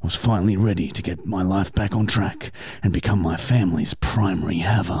 I was finally ready to get my life back on track and become my family's primary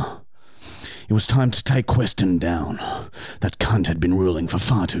haver. It was time to take Queston down. That cunt had been ruling for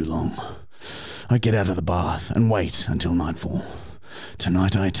far too long. I get out of the bath and wait until nightfall.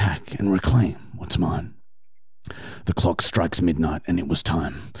 Tonight I attack and reclaim what's mine. The clock strikes midnight and it was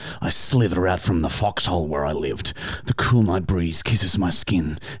time. I slither out from the foxhole where I lived. The cool night breeze kisses my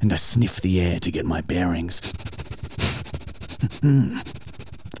skin and I sniff the air to get my bearings.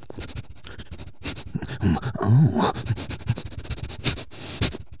 Oh.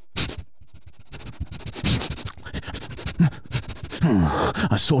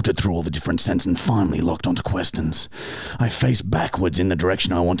 I sorted through all the different scents and finally locked onto Queston's. I face backwards in the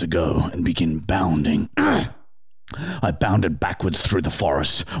direction I want to go and begin bounding. I bounded backwards through the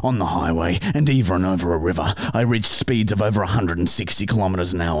forest, on the highway, and even over a river. I reached speeds of over 160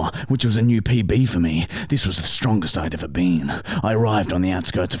 kilometers an hour, which was a new PB for me. This was the strongest I'd ever been. I arrived on the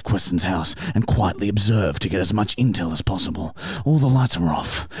outskirts of Queston's house and quietly observed to get as much intel as possible. All the lights are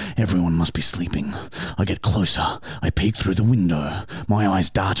off. Everyone must be sleeping. I get closer. I peek through the window. My eyes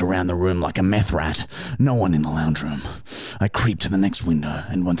dart around the room like a meth rat. No one in the lounge room. I creep to the next window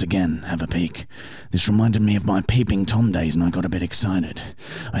and once again have a peek. This reminded me of my peeping Tom days and I got a bit excited.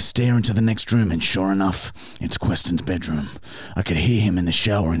 I stare into the next room and sure enough, it's Queston's bedroom. I could hear him in the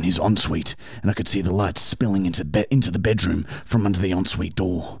shower in his ensuite and I could see the lights spilling into the bedroom from under the ensuite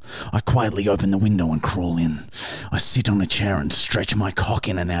door. I quietly open the window and crawl in. I sit on a chair and stretch my cock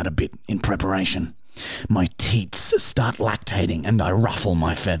in and out a bit in preparation. My teats start lactating and I ruffle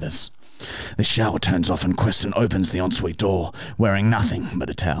my feathers. The shower turns off and Queston opens the ensuite door, wearing nothing but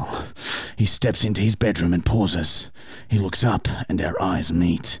a towel. He steps into his bedroom and pauses. He looks up and our eyes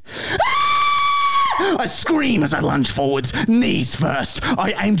meet. I scream as I lunge forwards, knees first.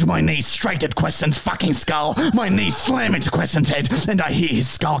 I aimed my knees straight at Queston's fucking skull. My knees slam into Queston's head, and I hear his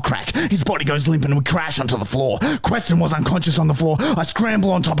skull crack. His body goes limp and we crash onto the floor. Queston was unconscious on the floor. I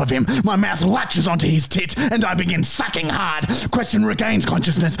scramble on top of him. My mouth latches onto his tit, and I begin sucking hard. Queston regains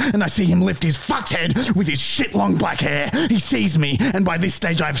consciousness, and I see him lift his fucked head with his shit-long black hair. He sees me, and by this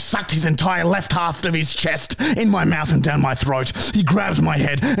stage I've sucked his entire left half of his chest in my mouth and down my throat. He grabs my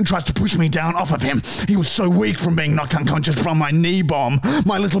head and tries to push me down off of him. He was so weak from being knocked unconscious from my knee bomb.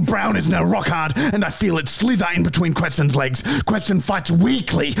 My little brown is now rock hard, and I feel it slither in between Queston's legs. Queston fights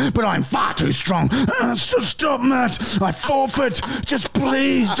weakly, but I'm far too strong. So stop, Matt. I forfeit. Just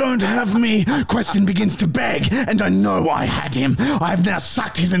please don't have me. Queston begins to beg, and I know I had him. I have now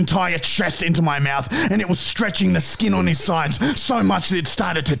sucked his entire chest into my mouth, and it was stretching the skin on his sides so much that it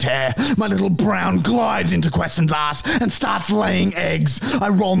started to tear. My little brown glides into Queston's ass and starts laying eggs. I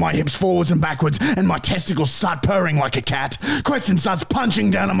roll my hips forwards and backwards, and my testicles start purring like a cat. Queston starts punching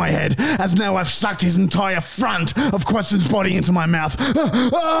down on my head, as now I've sucked his entire front of Queston's body into my mouth.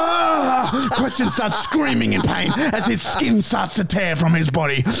 Queston starts screaming in pain as his skin starts to tear from his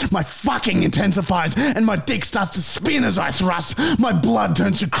body. My fucking intensifies, and my dick starts to spin as I thrust. My blood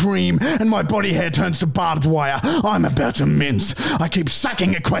turns to cream, and my body hair turns to barbed wire. I'm about to mince. I keep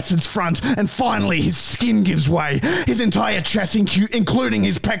sucking at Queston's front, and finally his skin gives way. His entire chest, including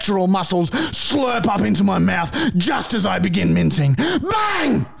his pectoral muscles, slurp up into my mouth just as I begin mincing.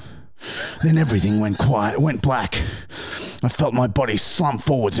 Bang! Then everything went quiet, went black. I felt my body slump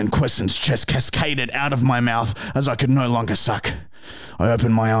forwards and Queston's chest cascaded out of my mouth as I could no longer suck. I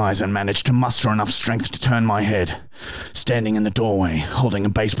opened my eyes and managed to muster enough strength to turn my head. Standing in the doorway, holding a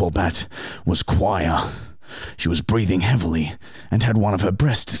baseball bat, was Quia. She was breathing heavily and had one of her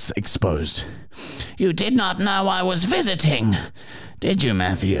breasts exposed. "You did not know I was visiting, did you,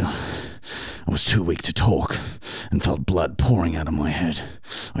 Matthew?" I was too weak to talk and felt blood pouring out of my head.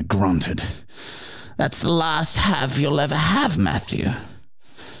 I grunted. "That's the last have you'll ever have, Matthew.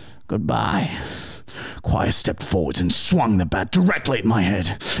 Goodbye." Quia stepped forwards and swung the bat directly at my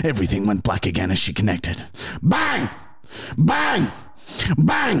head. Everything went black again as she connected. Bang! Bang!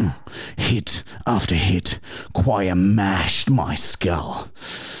 Bang! Hit after hit. Quia mashed my skull.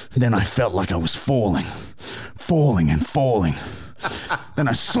 Then I felt like I was falling and falling. Then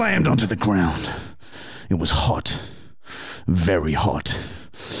I slammed onto the ground. It was hot. Very hot.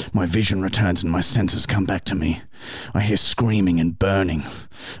 My vision returns and my senses come back to me. I hear screaming and burning.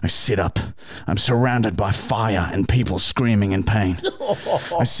 I sit up. I'm surrounded by fire and people screaming in pain.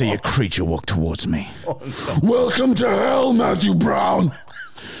 I see a creature walk towards me. Oh, no. "Welcome to hell, Matthew Brown."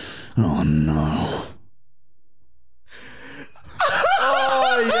 Oh, no.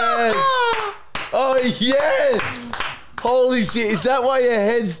 Oh, yes. Oh, yes. Holy shit. Is that why your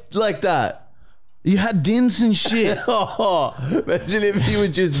head's like that? You had dins and shit. Oh, imagine if you were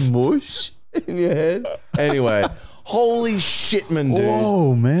just mush in your head. Anyway, holy shit, man, dude.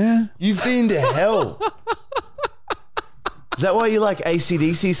 Whoa, man. You've been to hell. Is that why you like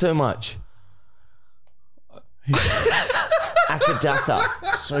AC/DC so much? Akadaka.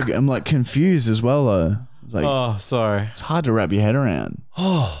 So good. I'm like confused as well, though. It's like, Oh, sorry. it's hard to wrap your head around.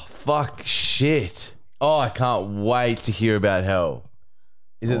 Oh, fuck shit. Oh, I can't wait to hear about hell.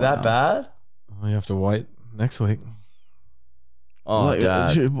 Is it that bad? Well, you have to wait next week. Oh, like,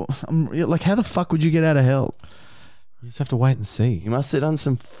 Dad. like, how the fuck would you get out of hell? You just have to wait and see. You must have done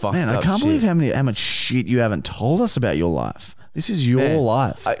some fucked Man, up I can't shit. believe how much shit you haven't told us about your life. This is your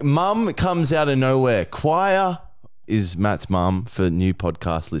life. Mum comes out of nowhere. Quia is Matt's mum for new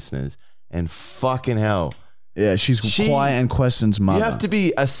podcast listeners, and fucking hell, Yeah, she's quiet and questions mother. you have to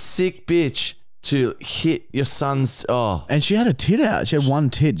be a sick bitch to hit your son's And she had a tit out. She had one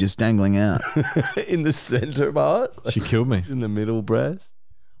tit just dangling out. in the center part, She killed me. in the middle breast.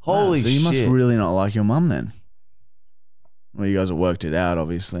 Holy so shit! you must really not like your mum then. Well, you guys have worked it out,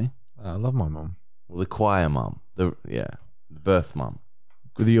 obviously. I love my mum. Well, the choir mum, the birth mum.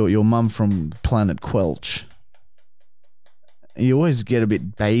 With your mum from Planet Quelch. You always get a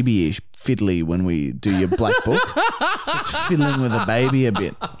bit babyish, fiddly when we do your black book. So it's fiddling with a baby a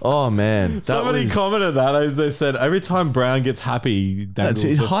bit. Oh man, Somebody commented that. They said every time Brown gets happy, he dangles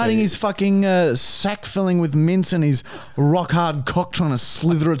He's a hiding thing. his fucking sack filling with mince and his rock hard cock trying to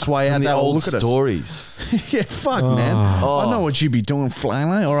slither its way out the that old look at us. stories. Yeah, fuck, man. I know what you be doing,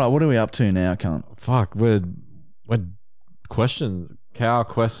 Flangley. All right, what are we up to now, cunt? Fuck, we're questions. Cow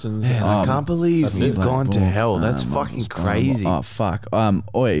questions. Man, I can't believe we've gone to hell. That's fucking crazy. Oh, fuck.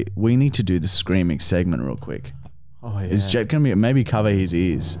 Oi, we need to do the screaming segment real quick. Oh, yeah. Is Jet going to maybe cover his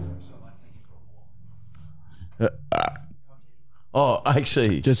ears? Oh,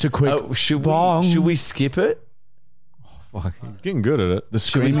 actually, Just a quick should bong. we skip it? Fuck, he's getting good at it. The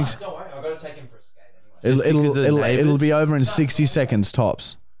screaming. Don't worry, I've got to take him for a skate anyway. It'll be over in 60 seconds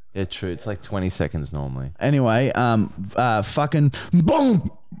tops. Yeah, true. It's like 20 seconds normally. Anyway, fucking bong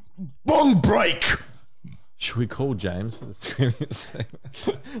break. Should we call James for the screaming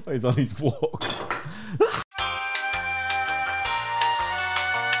segment? He's on his walk.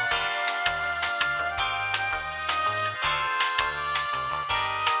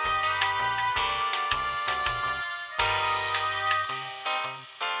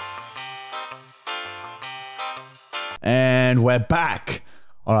 And we're back.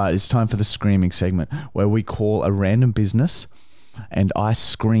 All right, it's time for the screaming segment where we call a random business and I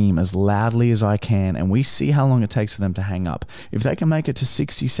scream as loudly as I can and we see how long it takes for them to hang up. If they can make it to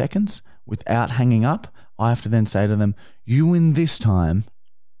 60 seconds without hanging up, I have to then say to them, you win this time.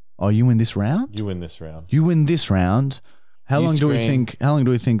 Oh, you win this round? You win this round. You win this round. How You long do we scream. think how long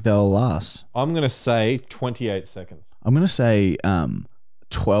do we think they'll last? I'm going to say 28 seconds. I'm going to say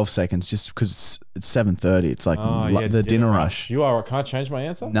 12 seconds just because it's 7:30. It's like the dinner rush. You are. Can I change my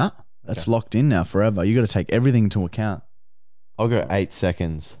answer? Nah, that's locked in now forever. You got to take everything into account. I'll go 8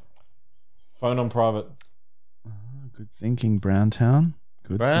 seconds. Phone on private. Good thinking, Browntown.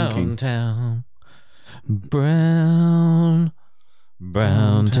 Good thinking. Town. Brown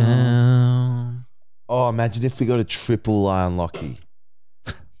Town. Oh, imagine if we got a triple lie on Lockie.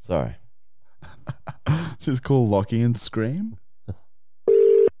 Sorry. Just call Lockie and scream.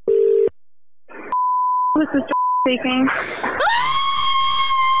 This is speaking.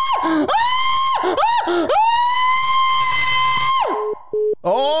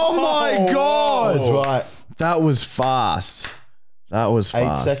 Oh my God! That's right. That was fast. That was 8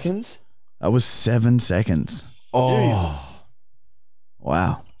 fast. seconds? That was 7 seconds. Oh.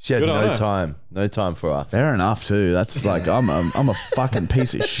 Wow. She had Good on no her. time. No time for us. Fair enough too. That's like I'm a fucking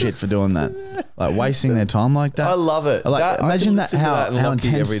piece of shit for doing that. Like wasting their time like that. I love it. Like I imagine can that listen to how that in how Lockie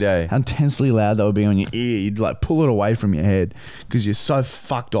intense every day. how intensely loud that would be on your ear. You'd like pull it away from your head because you're so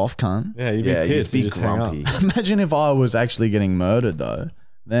fucked off, cunt. Yeah, you'd be Yeah, pissed. you'd You be just hang up. grumpy. Imagine if I was actually getting murdered though.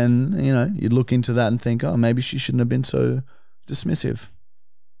 Then you'd look into that and think, oh, maybe she shouldn't have been so dismissive.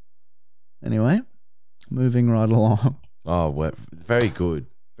 Anyway, moving right along. Oh, very good.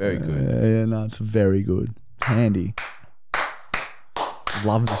 Very good. Yeah, no, it's very good. It's handy.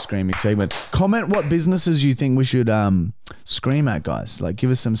 Love the screaming segment. Comment what businesses you think we should scream at, guys. Like, give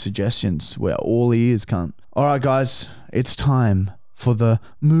us some suggestions. We're all ears, cunt. All right, guys, it's time for the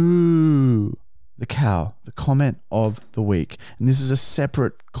moo, the cow, the comment of the week. And this is a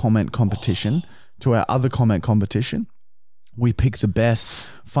separate comment competition to our other comment competition. We pick the best,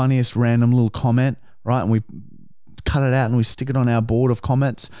 funniest, random little comment, right? And we cut it out and we stick it on our board of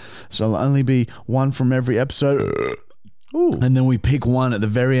comments. So it'll only be one from every episode. Ooh. And then we pick one at the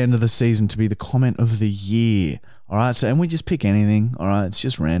very end of the season to be the comment of the year. All right. So, and we just pick anything. All right. It's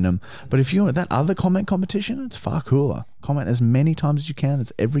just random. But if you're at that other comment competition, it's far cooler. Comment as many times as you can.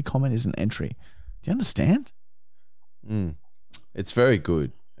 It's every comment is an entry. Do you understand? It's very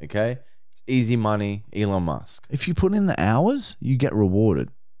good. Okay. It's easy money. Elon Musk. If you put in the hours, you get rewarded.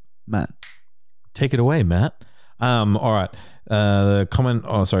 Matt. Take it away, Matt. All right. The comment.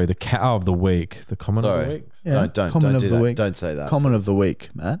 Oh, sorry. The cow of the week. The comment of the Sorry. week. Yeah, Don't comment of do the that. week. Don't say that. Comment of the week,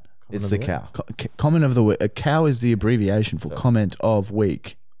 Matt. It's the cow. Comment of the week. A cow is the abbreviation for comment of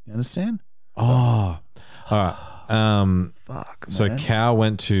week. You understand? Oh. All right. Fuck, So man. cow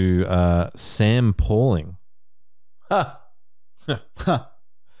went to Sam Pauling, Huh.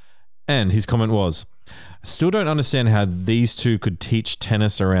 and his comment was, I still don't understand how these two could teach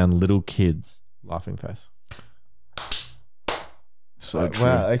tennis around little kids. Laughing face. So true.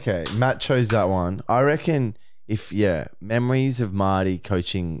 Wow, okay. Matt chose that one. I reckon memories of Marty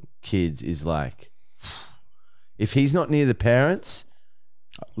coaching kids is like, if he's not near the parents,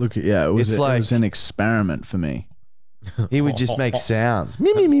 look, it was an experiment for me. He would just make sounds.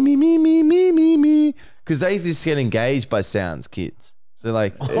 Me, me, me, me, me, me, me, me, me. Because they just get engaged by sounds, kids. So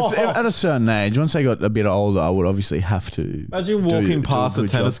like, if at a certain age, once they got a bit older, I would obviously have to. Imagine walking past a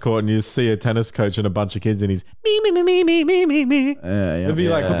tennis court and you see a tennis coach and a bunch of kids and he's me, me, me, me, me, me, me, me. It'd be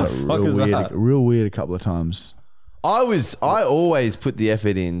like, what the fuck is that? Real weird a couple of times. I always put the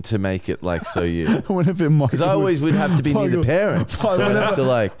effort in to make it like so you. Because I always would have to be near the parents. So I'd have to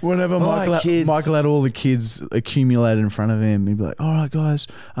like, whenever Michael had all the kids accumulated in front of him, he'd be like, all right, guys,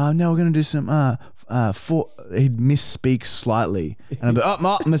 now we're going to do some, he'd misspeak slightly. And I'd be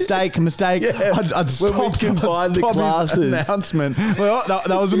like, mistake. Yeah. I'd stop, when we combine the classes. Announcement. Well, that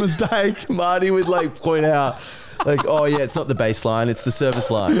was a mistake. Marty would like point out, like, oh yeah, it's not the baseline, it's the service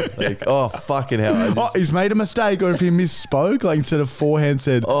line. Like, oh fucking hell. He's made a mistake, or if he misspoke, like instead of forehand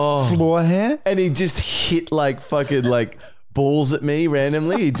said floor hand. And he just hit like fucking like balls at me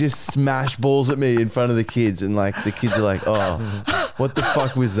randomly. He just smashed balls at me in front of the kids, and like the kids are like, oh, what the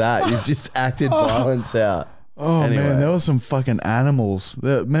fuck was that? You just acted violence out. Oh anyway. Man, there were some fucking animals.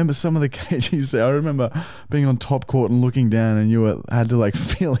 Remember some of the cages? I remember being on top court and looking down, and you had to like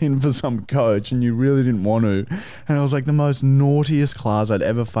fill in for some coach, and you really didn't want to. And it was like the most naughtiest class I'd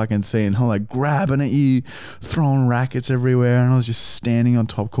ever fucking seen. They're like grabbing at you, throwing rackets everywhere, and I was just standing on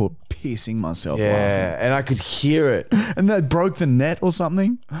top court, pissing myself laughing. Yeah, and I could hear it. And they broke the net or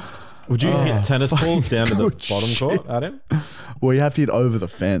something. Would you hit tennis balls down to the bottom court at him? Well, you have to hit over the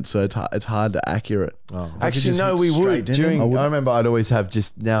fence, so it's hard to accurate. Oh. Actually, no, we would. I remember I'd always have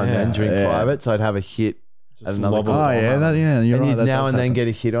just now and then during private, so I'd have a hit at another court. Oh, yeah, you're right. You'd now and then get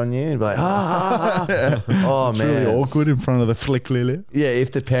a hit on you and be like, oh, it's man. It's really awkward in front of the flick lily. Yeah,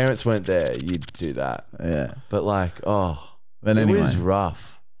 if the parents weren't there, you'd do that. Yeah. But like, but anyway. It was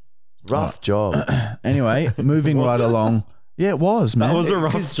rough. Rough job. Anyway, moving right along. Yeah, it was, man. That was a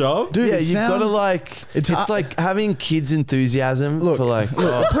rough job, dude. Yeah, you've got to like. It's like having kids' enthusiasm for like.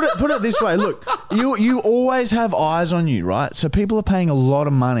 Put it this way. Look, you always have eyes on you, right? So people are paying a lot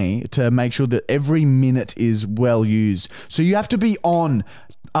of money to make sure that every minute is well used. So you have to be on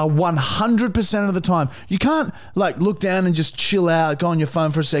 100% of the time. You can't like look down and just chill out, go on your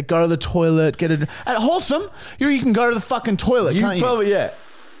phone for a sec, go to the toilet, get it. At Wholesome, you can go to the fucking toilet. Can't you? Yeah.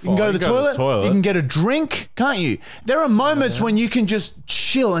 You can go to the toilet. You can get a drink, can't you? There are moments when you can just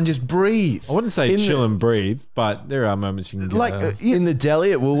chill and just breathe. I wouldn't say chill and breathe, but there are moments you can get like in the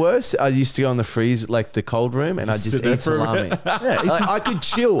deli at Woolworths. I used to go in the freeze, like the cold room, and I just eat salami. I could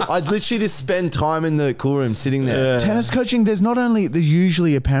chill. I'd literally just spend time in the cool room sitting there. Tennis coaching, there's not only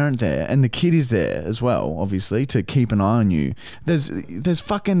usually a parent there, and the kid is there as well, obviously, to keep an eye on you. There's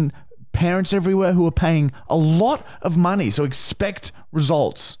fucking parents everywhere who are paying a lot of money, so expect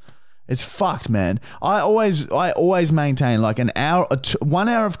results. It's fucked, man. I always maintain like 1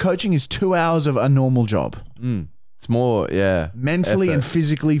 hour of coaching is 2 hours of a normal job. It's more, mentally and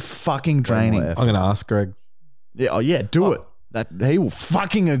physically fucking draining. I'm gonna ask Greg. Yeah, do it. That he will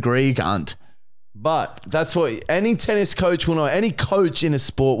fucking agree, cunt. But that's what any tennis coach will know. Any coach in a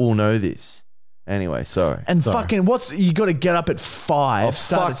sport will know this. Anyway, sorry. And fucking you got to get up at 5,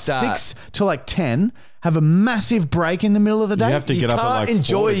 start at 6 till like 10, have a massive break in the middle of the day. You have to get up at like 4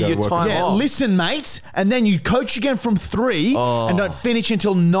 enjoy your time off. Listen, mate, and then you coach again from 3 and don't finish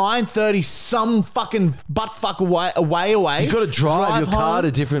until 9:30 some fucking buttfuck away. You got to drive your car home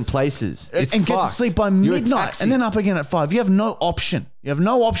to different places. It's and get to sleep by midnight and then up again at 5. You have no option.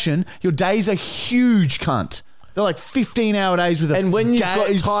 Your days are huge, cunt. They're like 15-hour days with and when you've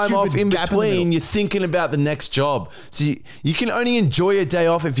got time off in between, you're thinking about the next job. So you can only enjoy a day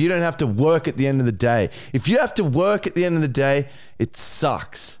off if you don't have to work at the end of the day. If you have to work at the end of the day, it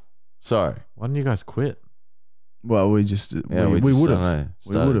sucks. Sorry. Why didn't you guys quit? Well, we would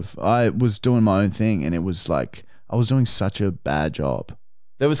have. I was doing my own thing, and it was like I was doing such a bad job.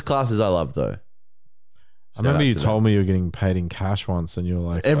 There was classes I loved though. I remember you told me you were getting paid in cash once, and you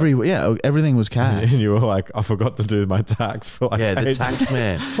were like, everything was cash. And you were like, I forgot to do my tax for like the tax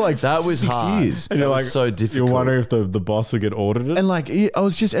man. For like that was 6 years. And you're like, so difficult. You're wondering if the boss would get audited. And like, I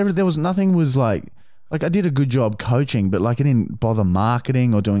was just there was nothing was like I did a good job coaching, but like I didn't bother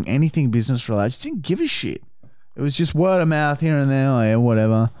marketing or doing anything business related. I just didn't give a shit. It was just word of mouth here and there,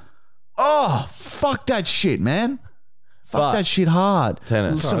 whatever. Oh, fuck that shit, man. Fuck that shit hard.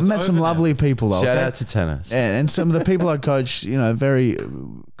 Tennis. Met some lovely people though. Shout out to tennis. Yeah, and some of the people I coached, very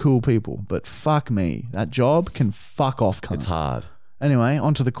cool people, but fuck me, that job can fuck off. Cunt. It's hard. Anyway,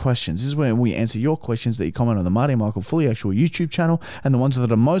 on to the questions. This is where we answer your questions that you comment on the Marty and Michael Fully Actual YouTube channel, and the ones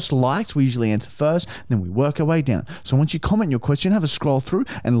that are most liked, we usually answer first, then we work our way down. So once you comment your question, have a scroll through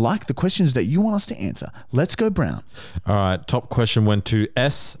and like the questions that you want us to answer. Let's go, Brown. All right, top question went to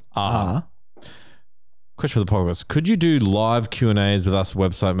SR. Question for the podcast. Could you do live Q&As with us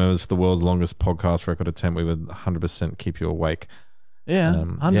website members for the world's longest podcast record attempt? We would 100% keep you awake. Yeah,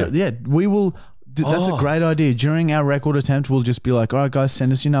 we will. That's a great idea. During our record attempt, we'll just be like, all right, guys,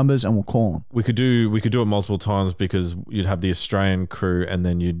 send us your numbers and we'll call them. We could do it multiple times because you'd have the Australian crew and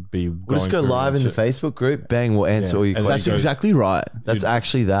then you'd be We'll just go live in the Facebook group. Bang, we'll answer all your questions. That's exactly right. That's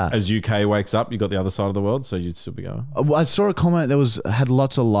actually that. As UK wakes up, you got the other side of the world, so you'd still be going. I saw a comment that had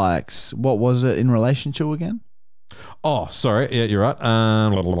lots of likes. What was it in relation to again? Oh, sorry. Yeah, you're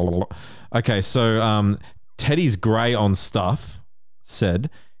right. Okay, so Teddy's Grey on Stuff said...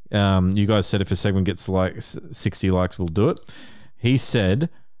 you guys said if a segment gets like 60 likes, we'll do it. He said,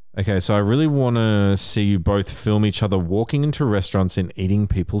 okay, so I really want to see you both film each other walking into restaurants and eating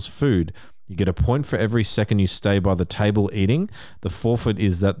people's food. You get a point for every second you stay by the table eating. The forfeit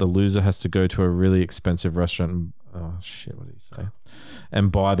is that the loser has to go to a really expensive restaurant and, oh shit, what did he say?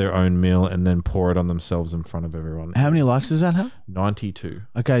 And buy their own meal and then pour it on themselves in front of everyone. How many likes does that have? 92.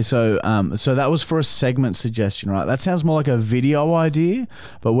 Okay, so that was for a segment suggestion, right? That sounds more like a video idea,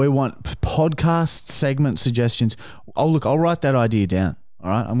 but we want podcast segment suggestions. I'll write that idea down. All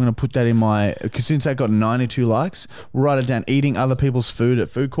right, I'm going to put that in because since that got 92 likes, we'll write it down. Eating other people's food at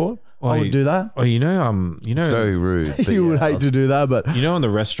food court. I would do that. Oh, you know, it's very rude. You would hate to do that, but you know, in the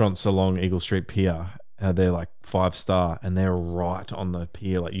restaurants along Eagle Street Pier. They're like 5-star and they're right on the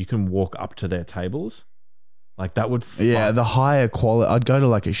pier. Like you can walk up to their tables. Like that would the higher quality. I'd go to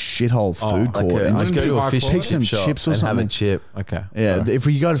like a shithole food court and just go to a fish, pick some chips or something. Have a chip. Okay. Yeah. If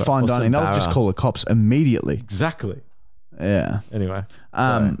you go to fine dining, they'll just call the cops immediately. Exactly. Yeah. Anyway.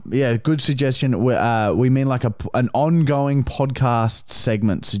 Yeah, good suggestion. We mean like an ongoing podcast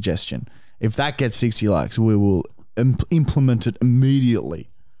segment suggestion. If that gets 60 likes, we will implement it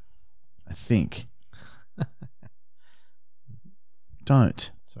immediately. I think.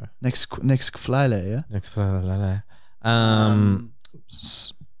 Don't. Sorry. Next flale, yeah? Next flale.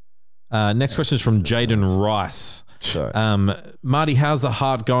 Next question is from Jaden Rice. Sorry. Marty, how's the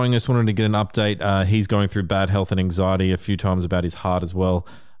heart going? I just wanted to get an update. He's going through bad health and anxiety a few times about his heart as well.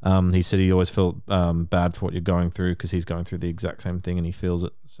 He said he always felt bad for what you're going through because he's going through the exact same thing and he feels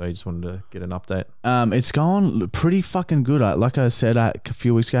it. So he just wanted to get an update. It's gone pretty fucking good. Like I said a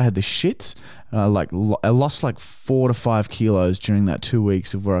few weeks ago, I had the shits. I lost like 4 to 5 kilos during that 2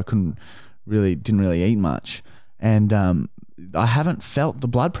 weeks of where I didn't really eat much, and I haven't felt the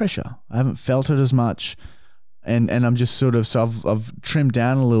blood pressure. I haven't felt it as much, and I'm just sort of I've trimmed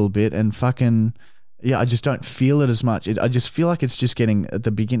down a little bit and fucking. Yeah, I just don't feel it as much. I just feel like it's just getting, at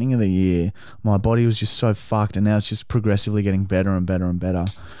the beginning of the year, my body was just so fucked and now it's just progressively getting better and better and better.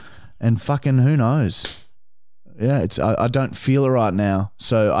 And fucking who knows? Yeah, I don't feel it right now.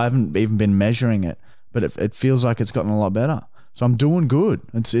 So I haven't even been measuring it, but it feels like it's gotten a lot better. So I'm doing good.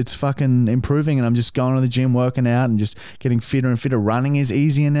 It's fucking improving and I'm just going to the gym, working out and just getting fitter and fitter. Running is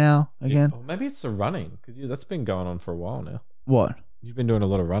easier now again. Yeah, well, maybe it's the running because that's been going on for a while now. What? You've been doing a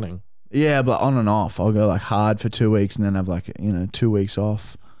lot of running. Yeah, but on and off. I'll go like hard for 2 weeks and then have 2 weeks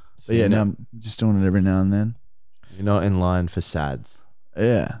off. But yeah, now I'm just doing it every now and then. You're not in line for SADs.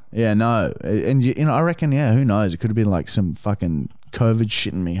 Yeah, no. And I reckon, who knows? It could have been like some fucking COVID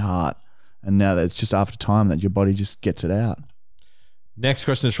shitting me heart. And now that it's just after time that your body just gets it out. Next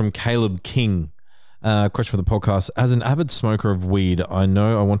question is from Caleb King. Question for the podcast. As an avid smoker of weed, I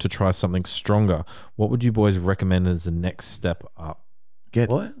know I want to try something stronger. What would you boys recommend as the next step up?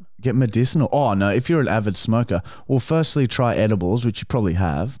 Get medicinal. Oh, no. If you're an avid smoker, well, firstly, try edibles, which you probably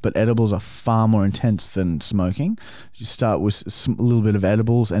have, but edibles are far more intense than smoking. You start with a little bit of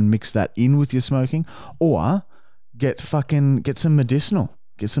edibles and mix that in with your smoking, or get some medicinal.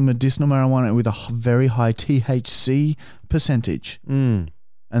 Get some medicinal marijuana with a very high THC percentage. And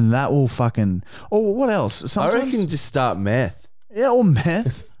that will fucking... Or what else? I reckon just start meth. Yeah, or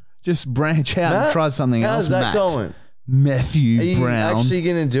meth. Just branch out and try something else. How's that going? Matthew Brown. Are you actually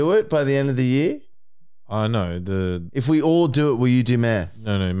going to do it by the end of the year? I know. If we all do it, will you do meth?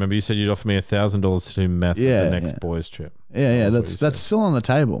 No. Remember you said you'd offer me $1,000 to do meth at the next boys trip. Yeah. That's still on the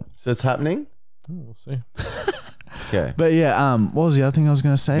table. So it's happening? We'll see. Okay. But yeah, what was the other thing I was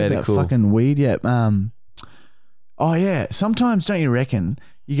going to say about fucking weed? Yeah. Oh yeah. Sometimes, don't you reckon,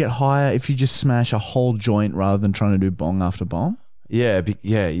 you get higher if you just smash a whole joint rather than trying to do bong after bong? Yeah,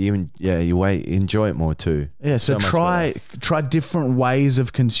 you enjoy it more too. Yeah, so much try different ways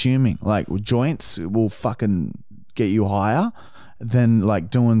of consuming. Like joints will fucking get you higher than like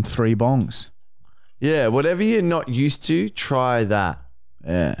doing 3 bongs. Yeah, whatever you're not used to, try that.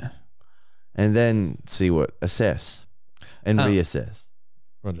 Yeah. And then assess and reassess.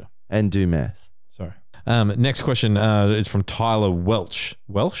 Roger. And do math. Sorry. Next question is from Tyler Welch.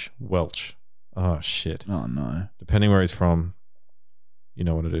 Welch. Oh, shit. Oh, no. Depending where he's from, you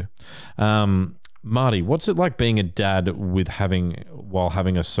know what to do. Marty, what's it like being a dad while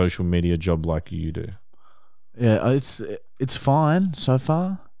having a social media job like you do? Yeah, it's fine so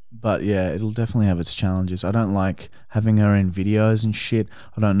far. But yeah, it'll definitely have its challenges. I don't like having her in videos and shit.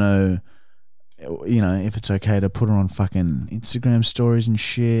 I don't know, if it's okay to put her on fucking Instagram stories and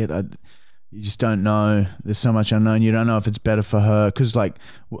shit. You just don't know. There's so much unknown. You don't know if it's better for her. Because like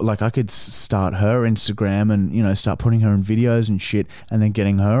I could start her Instagram and, start putting her in videos and shit and then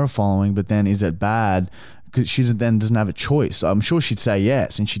getting her a following. But then is it bad? Because she then doesn't have a choice. I'm sure she'd say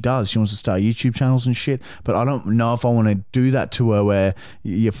yes, and she does. She wants to start YouTube channels and shit. But I don't know if I want to do that to her where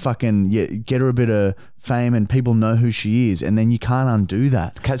you get her a bit of fame and people know who she is, and then you can't undo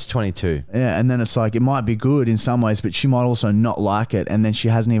that. It's catch-22. Yeah, and then it's like it might be good in some ways, but she might also not like it, and then she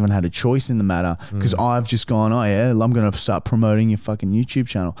hasn't even had a choice in the matter because I've just gone, oh yeah, I'm going to start promoting your fucking YouTube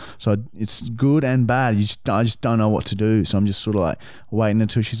channel. So it's good and bad. I just don't know what to do. So I'm just sort of like waiting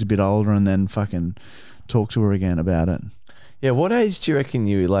until she's a bit older and then fucking talk to her again about it. Yeah, what age do you reckon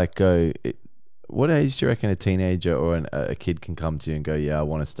what age do you reckon a teenager or a kid can come to you and go, yeah, I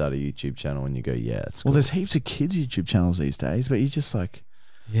want to start a YouTube channel, and you go, yeah, it's cool. Well, there's heaps of kids YouTube channels these days, but you just like...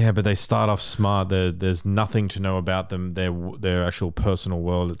 Yeah, but they start off smart. There's nothing to know about them. Their actual personal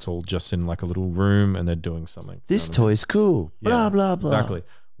world, it's all just in like a little room and they're doing something. This toy's cool. Blah, blah, blah. Exactly.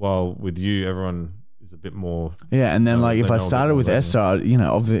 While with you, everyone... a bit more. Yeah, and then like if I started with Esther,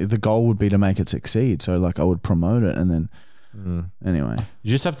 the goal would be to make it succeed. So like I would promote it and then anyway.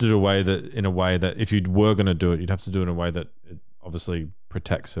 You just have to do in a way that if you were going to do it, you'd have to do it in a way that it obviously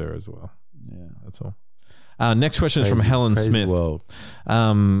protects her as well. Yeah, that's all. Next question is from Helen Smith. World. Guys,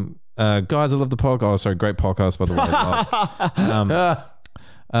 I love the podcast. Oh, sorry, great podcast by the way.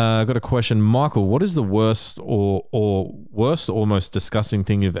 I got a question, Michael. What is the worst or most disgusting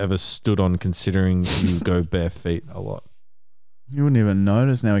thing you've ever stood on, considering you go bare feet a lot? You wouldn't even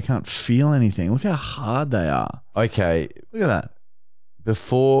notice now. We can't feel anything. Look how hard they are. Okay, look at that.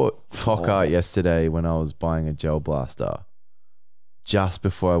 Before Tocker yesterday, when I was buying a gel blaster, just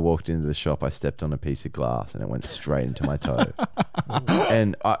before I walked into the shop, I stepped on a piece of glass and it went straight into my toe.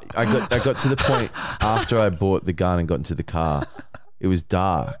 And I got to the point after I bought the gun and got into the car. It was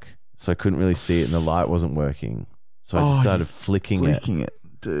dark, so I couldn't really see it, and the light wasn't working. So I just started flicking it,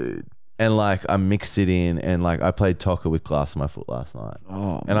 dude. And like I mixed it in, and like I played Tocker with glass on my foot last night.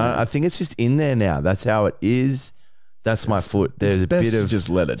 Oh, and I think it's just in there now. That's how it is. That's my foot. There's a bit of just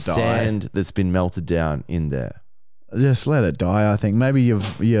let it die. Sand that's been melted down in there. Just let it die. I think maybe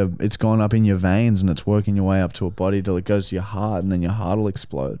it's gone up in your veins and it's working your way up to a body till it goes to your heart, and then your heart will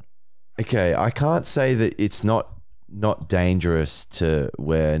explode. Okay, I can't say that it's not dangerous to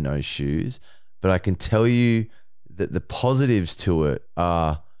wear no shoes, but I can tell you that the positives to it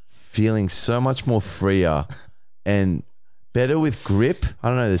are feeling so much more freer and better with grip. I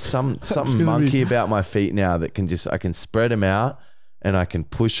don't know, there's something monkey about my feet now that I can spread them out and I can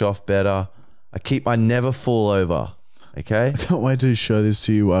push off better. I never fall over. Okay. I can't wait to show this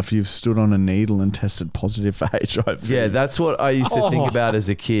to you after you've stood on a needle and tested positive for HIV. Yeah, that's what I used to think about as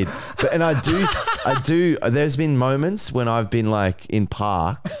a kid. And I do. There's been moments when I've been like in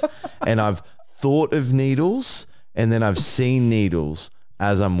parks and I've thought of needles, and then I've seen needles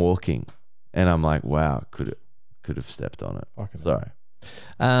as I'm walking, and I'm like, wow, could have stepped on it. Sorry.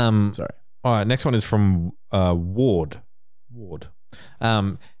 Sorry. All right. Next one is from Ward.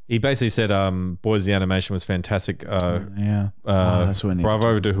 He basically said, boys, the animation was fantastic. That's what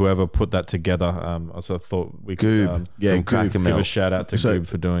bravo to whoever put that together. I also thought we could Goob. give a shout out to Goob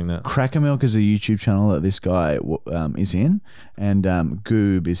for doing that. Crackermilk is a YouTube channel that this guy is in, and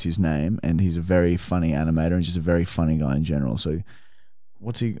Goob is his name, and he's a very funny animator and just a very funny guy in general. So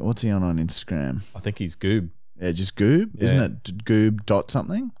what's he on Instagram? I think he's Goob. Yeah, just Goob? Yeah. Isn't it Goob dot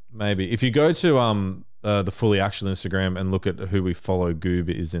something? Maybe. If you go to the fully actual Instagram and look at who we follow, Goob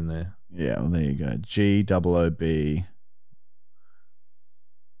is in there. Yeah, well, there you go. GOOB.co.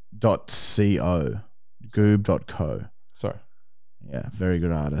 Goob.co. Sorry. Yeah, very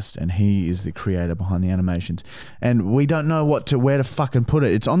good artist, and he is the creator behind the animations. And we don't know where to fucking put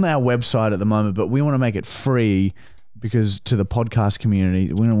it. It's on our website at the moment, but we want to make it free because to the podcast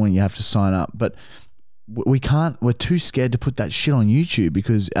community, we don't want you to have to sign up. But we can't. We're too scared to put that shit on YouTube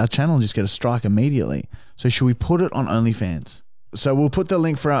because our channel just get a strike immediately. So should we put it on OnlyFans? So we'll put the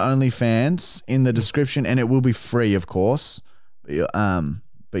link for our OnlyFans in the description, and it will be free, of course.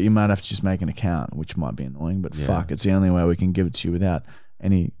 But you might have to just make an account, which might be annoying. But fuck, it's the only way we can give it to you without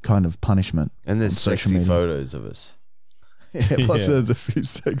any kind of punishment. And there's sexy photos of us. Yeah, plus there's a few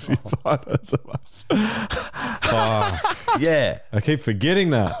sexy photos of us. Yeah. I keep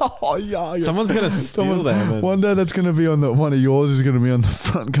forgetting that. Oh yeah. Someone's gonna steal them. And one day that's gonna be on the one of yours is gonna be on the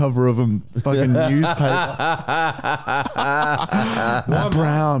front cover of a fucking newspaper.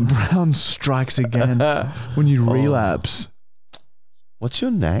 Brown strikes again when you relapse. What's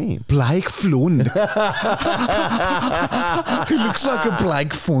your name? Blake Flun. He looks like a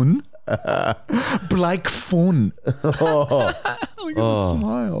Blake Fun. Blake Fun. Look at the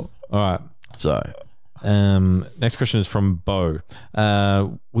smile. all right. Sorry. Next question is from Bo.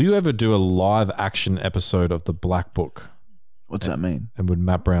 Will you ever do a live action episode of the Black Book? What's that mean? And would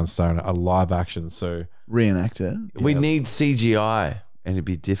Matt Brown star in a live action? So Reenact it. We need CGI, and it'd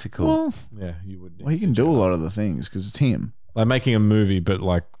be difficult. Well, yeah, you would. he can do a lot of the things because it's him. Like making a movie, but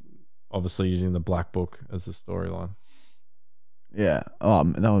like obviously using the Black Book as the storyline. Yeah. Oh,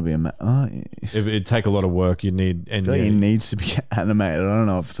 that would be It'd take a lot of work. You need, and I feel like it needs to be animated. I don't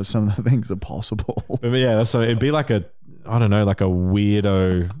know if some of the things are possible. But yeah, so it'd be like a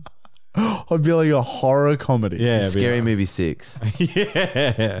weirdo. I'd be like a horror comedy. Yeah, Scary Movie 6.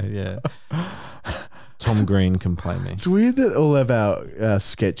 yeah. Tom Green can play me. It's weird that all of our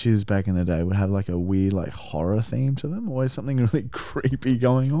sketches back in the day would have like a weird like horror theme to them. Always something really creepy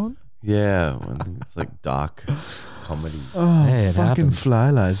going on. Yeah, it's like dark comedy. Oh, Yeah, fucking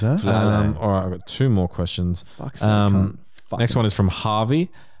fly laser. All right, I've got two more questions. Fuck's sake, Next one is from Harvey.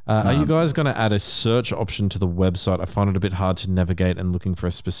 Are you guys going to add a search option to the website? I find it a bit hard to navigate, and looking for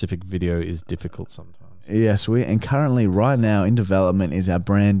a specific video is difficult sometimes. Yes, and currently right now in development is our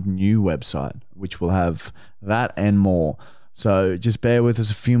brand new website, which will have that and more. So just bear with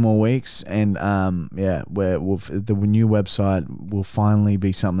us a few more weeks, and the new website will finally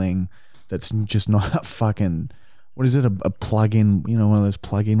be something that's just not a fucking, what is it, a plug-in, one of those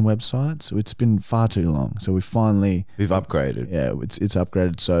plug-in websites. So it's been far too long. So we've upgraded. Yeah, it's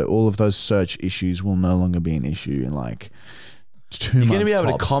upgraded. So all of those search issues will no longer be an issue in like 2 months. You're going to be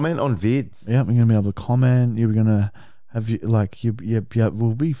able tops. to comment on vids. Yeah, we're going to be able to comment. You're going to have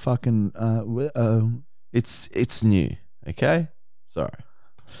we'll be fucking It's new. Okay? Sorry.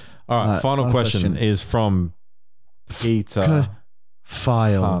 All right, final question is from Peter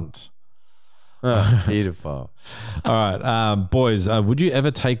File. Hunt. Beautiful. All right, boys, would you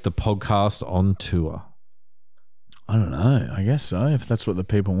ever take the podcast on tour? I don't know. I guess so, if that's what the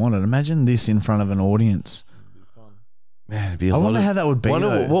people wanted. Imagine this in front of an audience. Man, it'd be a I lot wonder how that would be.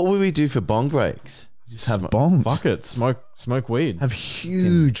 What would we do for bong breaks? Just have bongs. Fuck it. Smoke weed. Have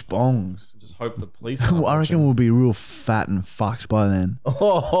huge bongs. Just hope the police I reckon we'll be real fat and fucked by then.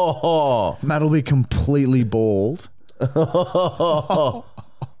 Matt will be completely bald.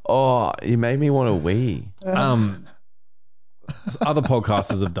 Oh, you made me want to wee. Other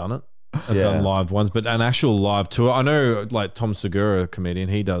podcasters have done it. Have done live ones, but an actual live tour. I know, like Tom Segura, a comedian,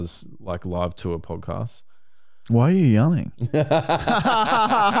 he does like live tour podcasts. Why are you yelling?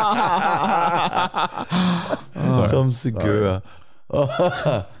 Tom Segura.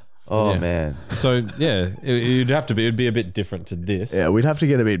 Oh man. So yeah, it'd be a bit different to this. Yeah, we'd have to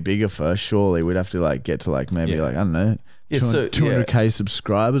get a bit bigger first. Surely we'd have to like get to like maybe like I don't know. 200k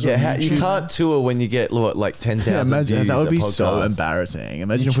subscribers. Yeah, you can't tour when you get like 10,000 views. That would be so embarrassing.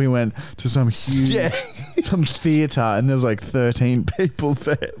 Imagine if we went to some huge, some theater and there's like 13 people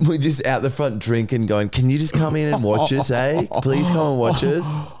there. We're just out the front drinking, going, "Can you just come in and watch us, eh? Please come and watch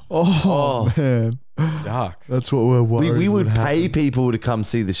us." Oh man, dark. That's what we're worried. We would pay people to come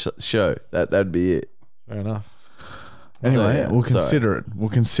see the show. That'd be it. Fair enough. Anyway, we'll consider it.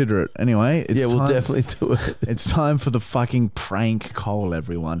 We'll consider it. Anyway, we'll definitely do it. It's time for the fucking prank call,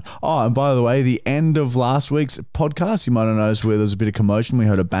 everyone. Oh, and by the way, the end of last week's podcast, you might have noticed where there was a bit of commotion. We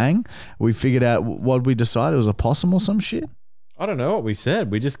heard a bang. We figured out what we decided. It was a possum or some shit. I don't know what we said.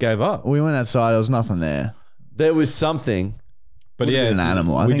 We just gave up. We went outside. There was nothing there. There was something. But yeah, an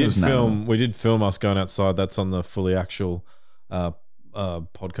animal. We did film us going outside. That's on the Fully Actual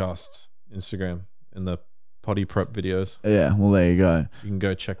podcast Instagram in the potty prep videos. Yeah, well, there you go. You can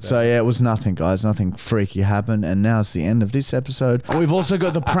go check that out. Yeah, it was nothing, guys. Nothing freaky happened. And now it's the end of this episode. We've also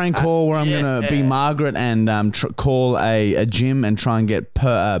got the prank call where I'm going to be Margaret and call a gym and try and get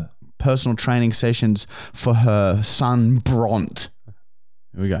personal training sessions for her son, Bront.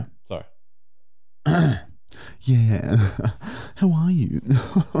 Here we go. Sorry. Yeah. How are you?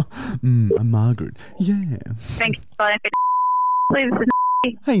 I'm Margaret. Yeah. Thanks for calling. Please, this is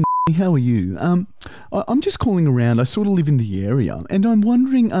Hey, how are you? I'm just calling around. I sort of live in the area, and I'm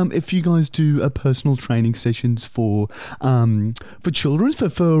wondering if you guys do personal training sessions for children,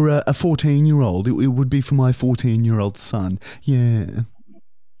 for a 14-year-old. It would be for my 14-year-old son. Yeah.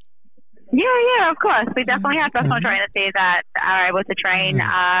 Yeah, of course. We definitely have personal trainers here that are able to train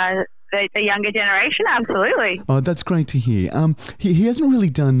the younger generation. Absolutely. Oh, that's great to hear. He hasn't really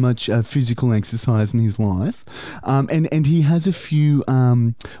done much physical exercise in his life, and he has a few.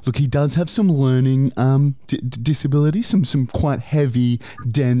 Look, he does have some learning disabilities, some quite heavy,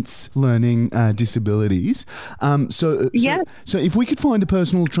 dense learning disabilities. So if we could find a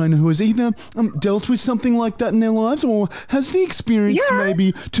personal trainer who has either dealt with something like that in their lives, or has the experience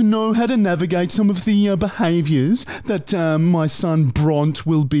to know how to navigate some of the behaviours that my son Bront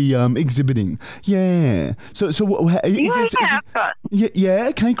will be exhibiting. Yeah. So is okay,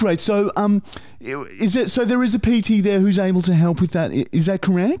 great. So so there is a PT there who's able to help with that. Is that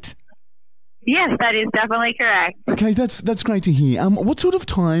correct? Yes, that is definitely correct. Okay, that's great to hear. What sort of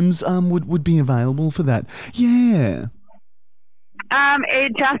times would be available for that? Yeah.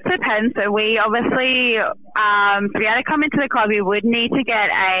 It just depends. So we obviously, to be able to come into the club, we would need to get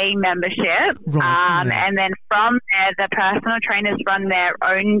a membership. Right, And then from there, the personal trainers run their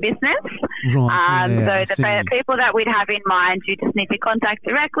own business. Right, so the people that we'd have in mind, you just need to contact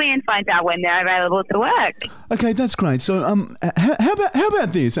directly and find out when they're available to work. Okay, that's great. So how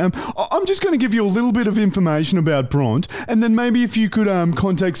about this? I'm just going to give you a little bit of information about Bront, and then maybe if you could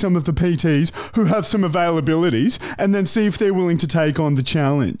contact some of the PTs who have some availabilities, and then see if they're willing to take on the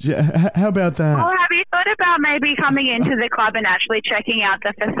challenge. How about that? Well, have you thought about maybe coming into the club and actually checking out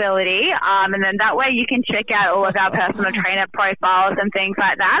the facility? And then that way you can check out all of our personal trainer profiles and things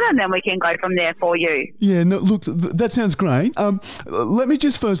like that, and then we can go from there for you. Yeah, no, look, that sounds great. Let me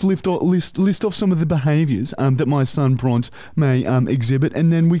just first list off some of the behaviours that my son Bront may exhibit,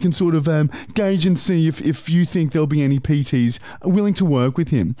 and then we can sort of gauge and see if you think there'll be any PTs willing to work with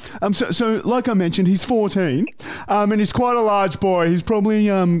him. So like I mentioned, he's 14, and he's quite a large boy. He's probably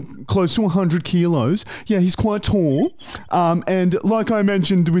close to 100 kilos. Yeah, he's quite tall. And like I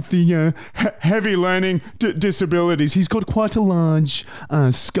mentioned with the heavy learning disabilities, he's got quite a large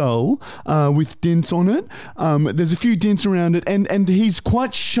skull with dints on it. There's a few dints around it, and he's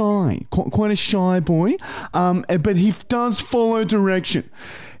quite shy, quite a shy boy. But he does follow direction.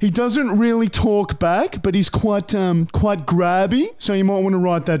 He doesn't really talk back, but he's quite grabby. So you might want to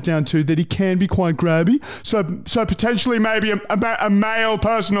write that down too, that he can be quite grabby. So potentially maybe a male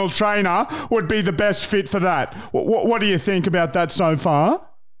personal trainer would be the best fit for that. What do you think about that so far?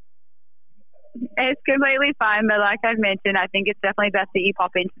 It's completely fine, but like I've mentioned, I think it's definitely best that you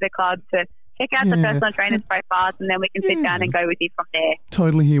pop into the club to check out the personal trainers profiles, and then we can sit down and go with you from there.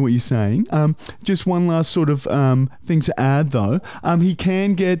 Totally hear what you're saying. Just one last sort of thing to add, though. He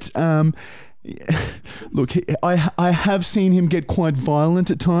can get... Look, I have seen him get quite violent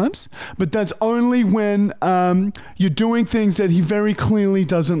at times, but that's only when you're doing things that he very clearly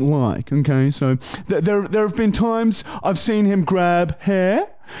doesn't like, okay? So there have been times I've seen him grab hair,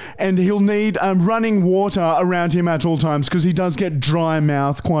 and he'll need running water around him at all times because he does get dry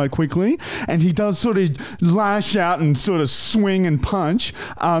mouth quite quickly, and he does sort of lash out and sort of swing and punch.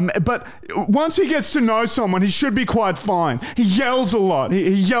 But once he gets to know someone, he should be quite fine. He yells a lot. He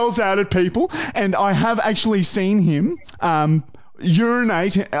yells out at people, and I have actually seen him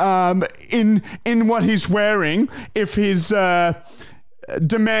urinate in what he's wearing if his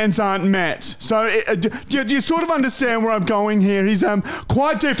demands aren't met. So do you sort of understand where I'm going here? He's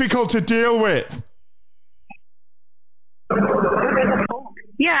quite difficult to deal with.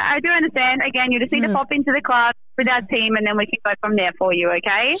 Yeah, I do understand. Again, you just need to pop into the club with our team, and then we can go from there for you,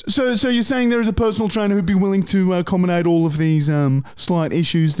 okay? So you're saying there is a personal trainer who'd be willing to accommodate all of these slight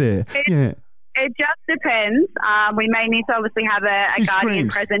issues there? It just depends. We may need to obviously have a guardian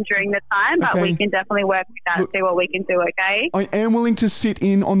present during the time, but we can definitely work with that and see what we can do, okay? I am willing to sit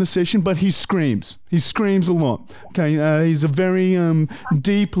in on the session, but he screams. He screams a lot. Okay, he's a very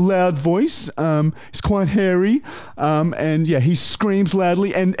deep, loud voice. He's quite hairy, and yeah, he screams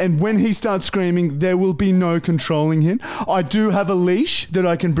loudly, and when he starts screaming, there will be no controlling him. I do have a leash that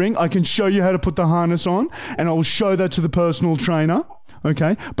I can bring. I can show you how to put the harness on, and I will show that to the personal trainer.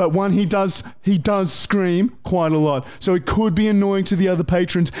 Okay, but when he does scream quite a lot, so it could be annoying to the other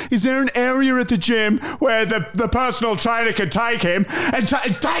patrons. Is there an area at the gym where the personal trainer can take him and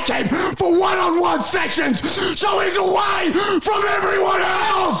take him for one-on-one sessions so he's away from everyone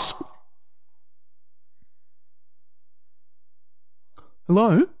else?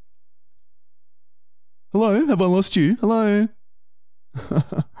 Hello? Hello, have I lost you? Hello.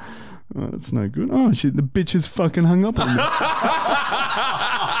 Oh, that's no good. Oh shit, the bitch has fucking hung up on me.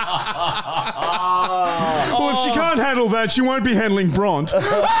 Well, if she can't handle that, she won't be handling Bront.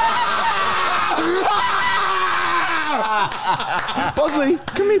 Bosley,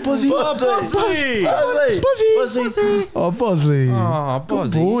 come here, Bosley. Bosley. Bosley. Oh, Bosley. Oh,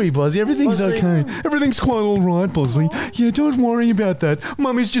 Good boy, Bosley. Everything's okay. Everything's quite all right, Bosley. Yeah, don't worry about that.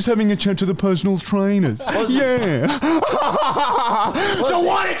 Mummy's just having a chat to the personal trainers. Yeah. So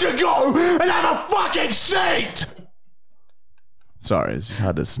why did you go and have a fucking seat? Sorry, it's just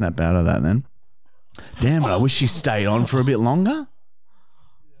hard to snap out of that then. Damn it, I wish she stayed on for a bit longer.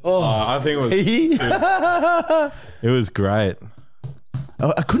 I think it was great.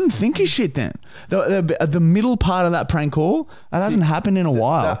 I couldn't think of shit then. The middle part of that prank call, that hasn't happened in a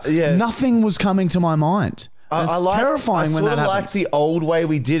while. Nothing was coming to my mind. It's terrifying when that happens. I like the old way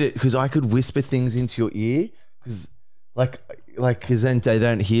we did it because I could whisper things into your ear because then they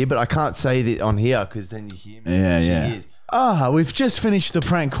don't hear, but I can't say that on here because then you hear me. Yeah. We've just finished the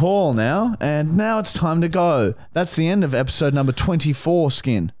prank call now, and now it's time to go. That's the end of episode number 24,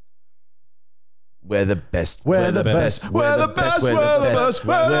 Skin. We're the best. We're the best. We're the best. We're the best.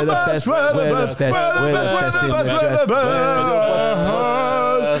 We're the best. We're the best. We're the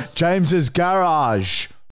best. James's Garage.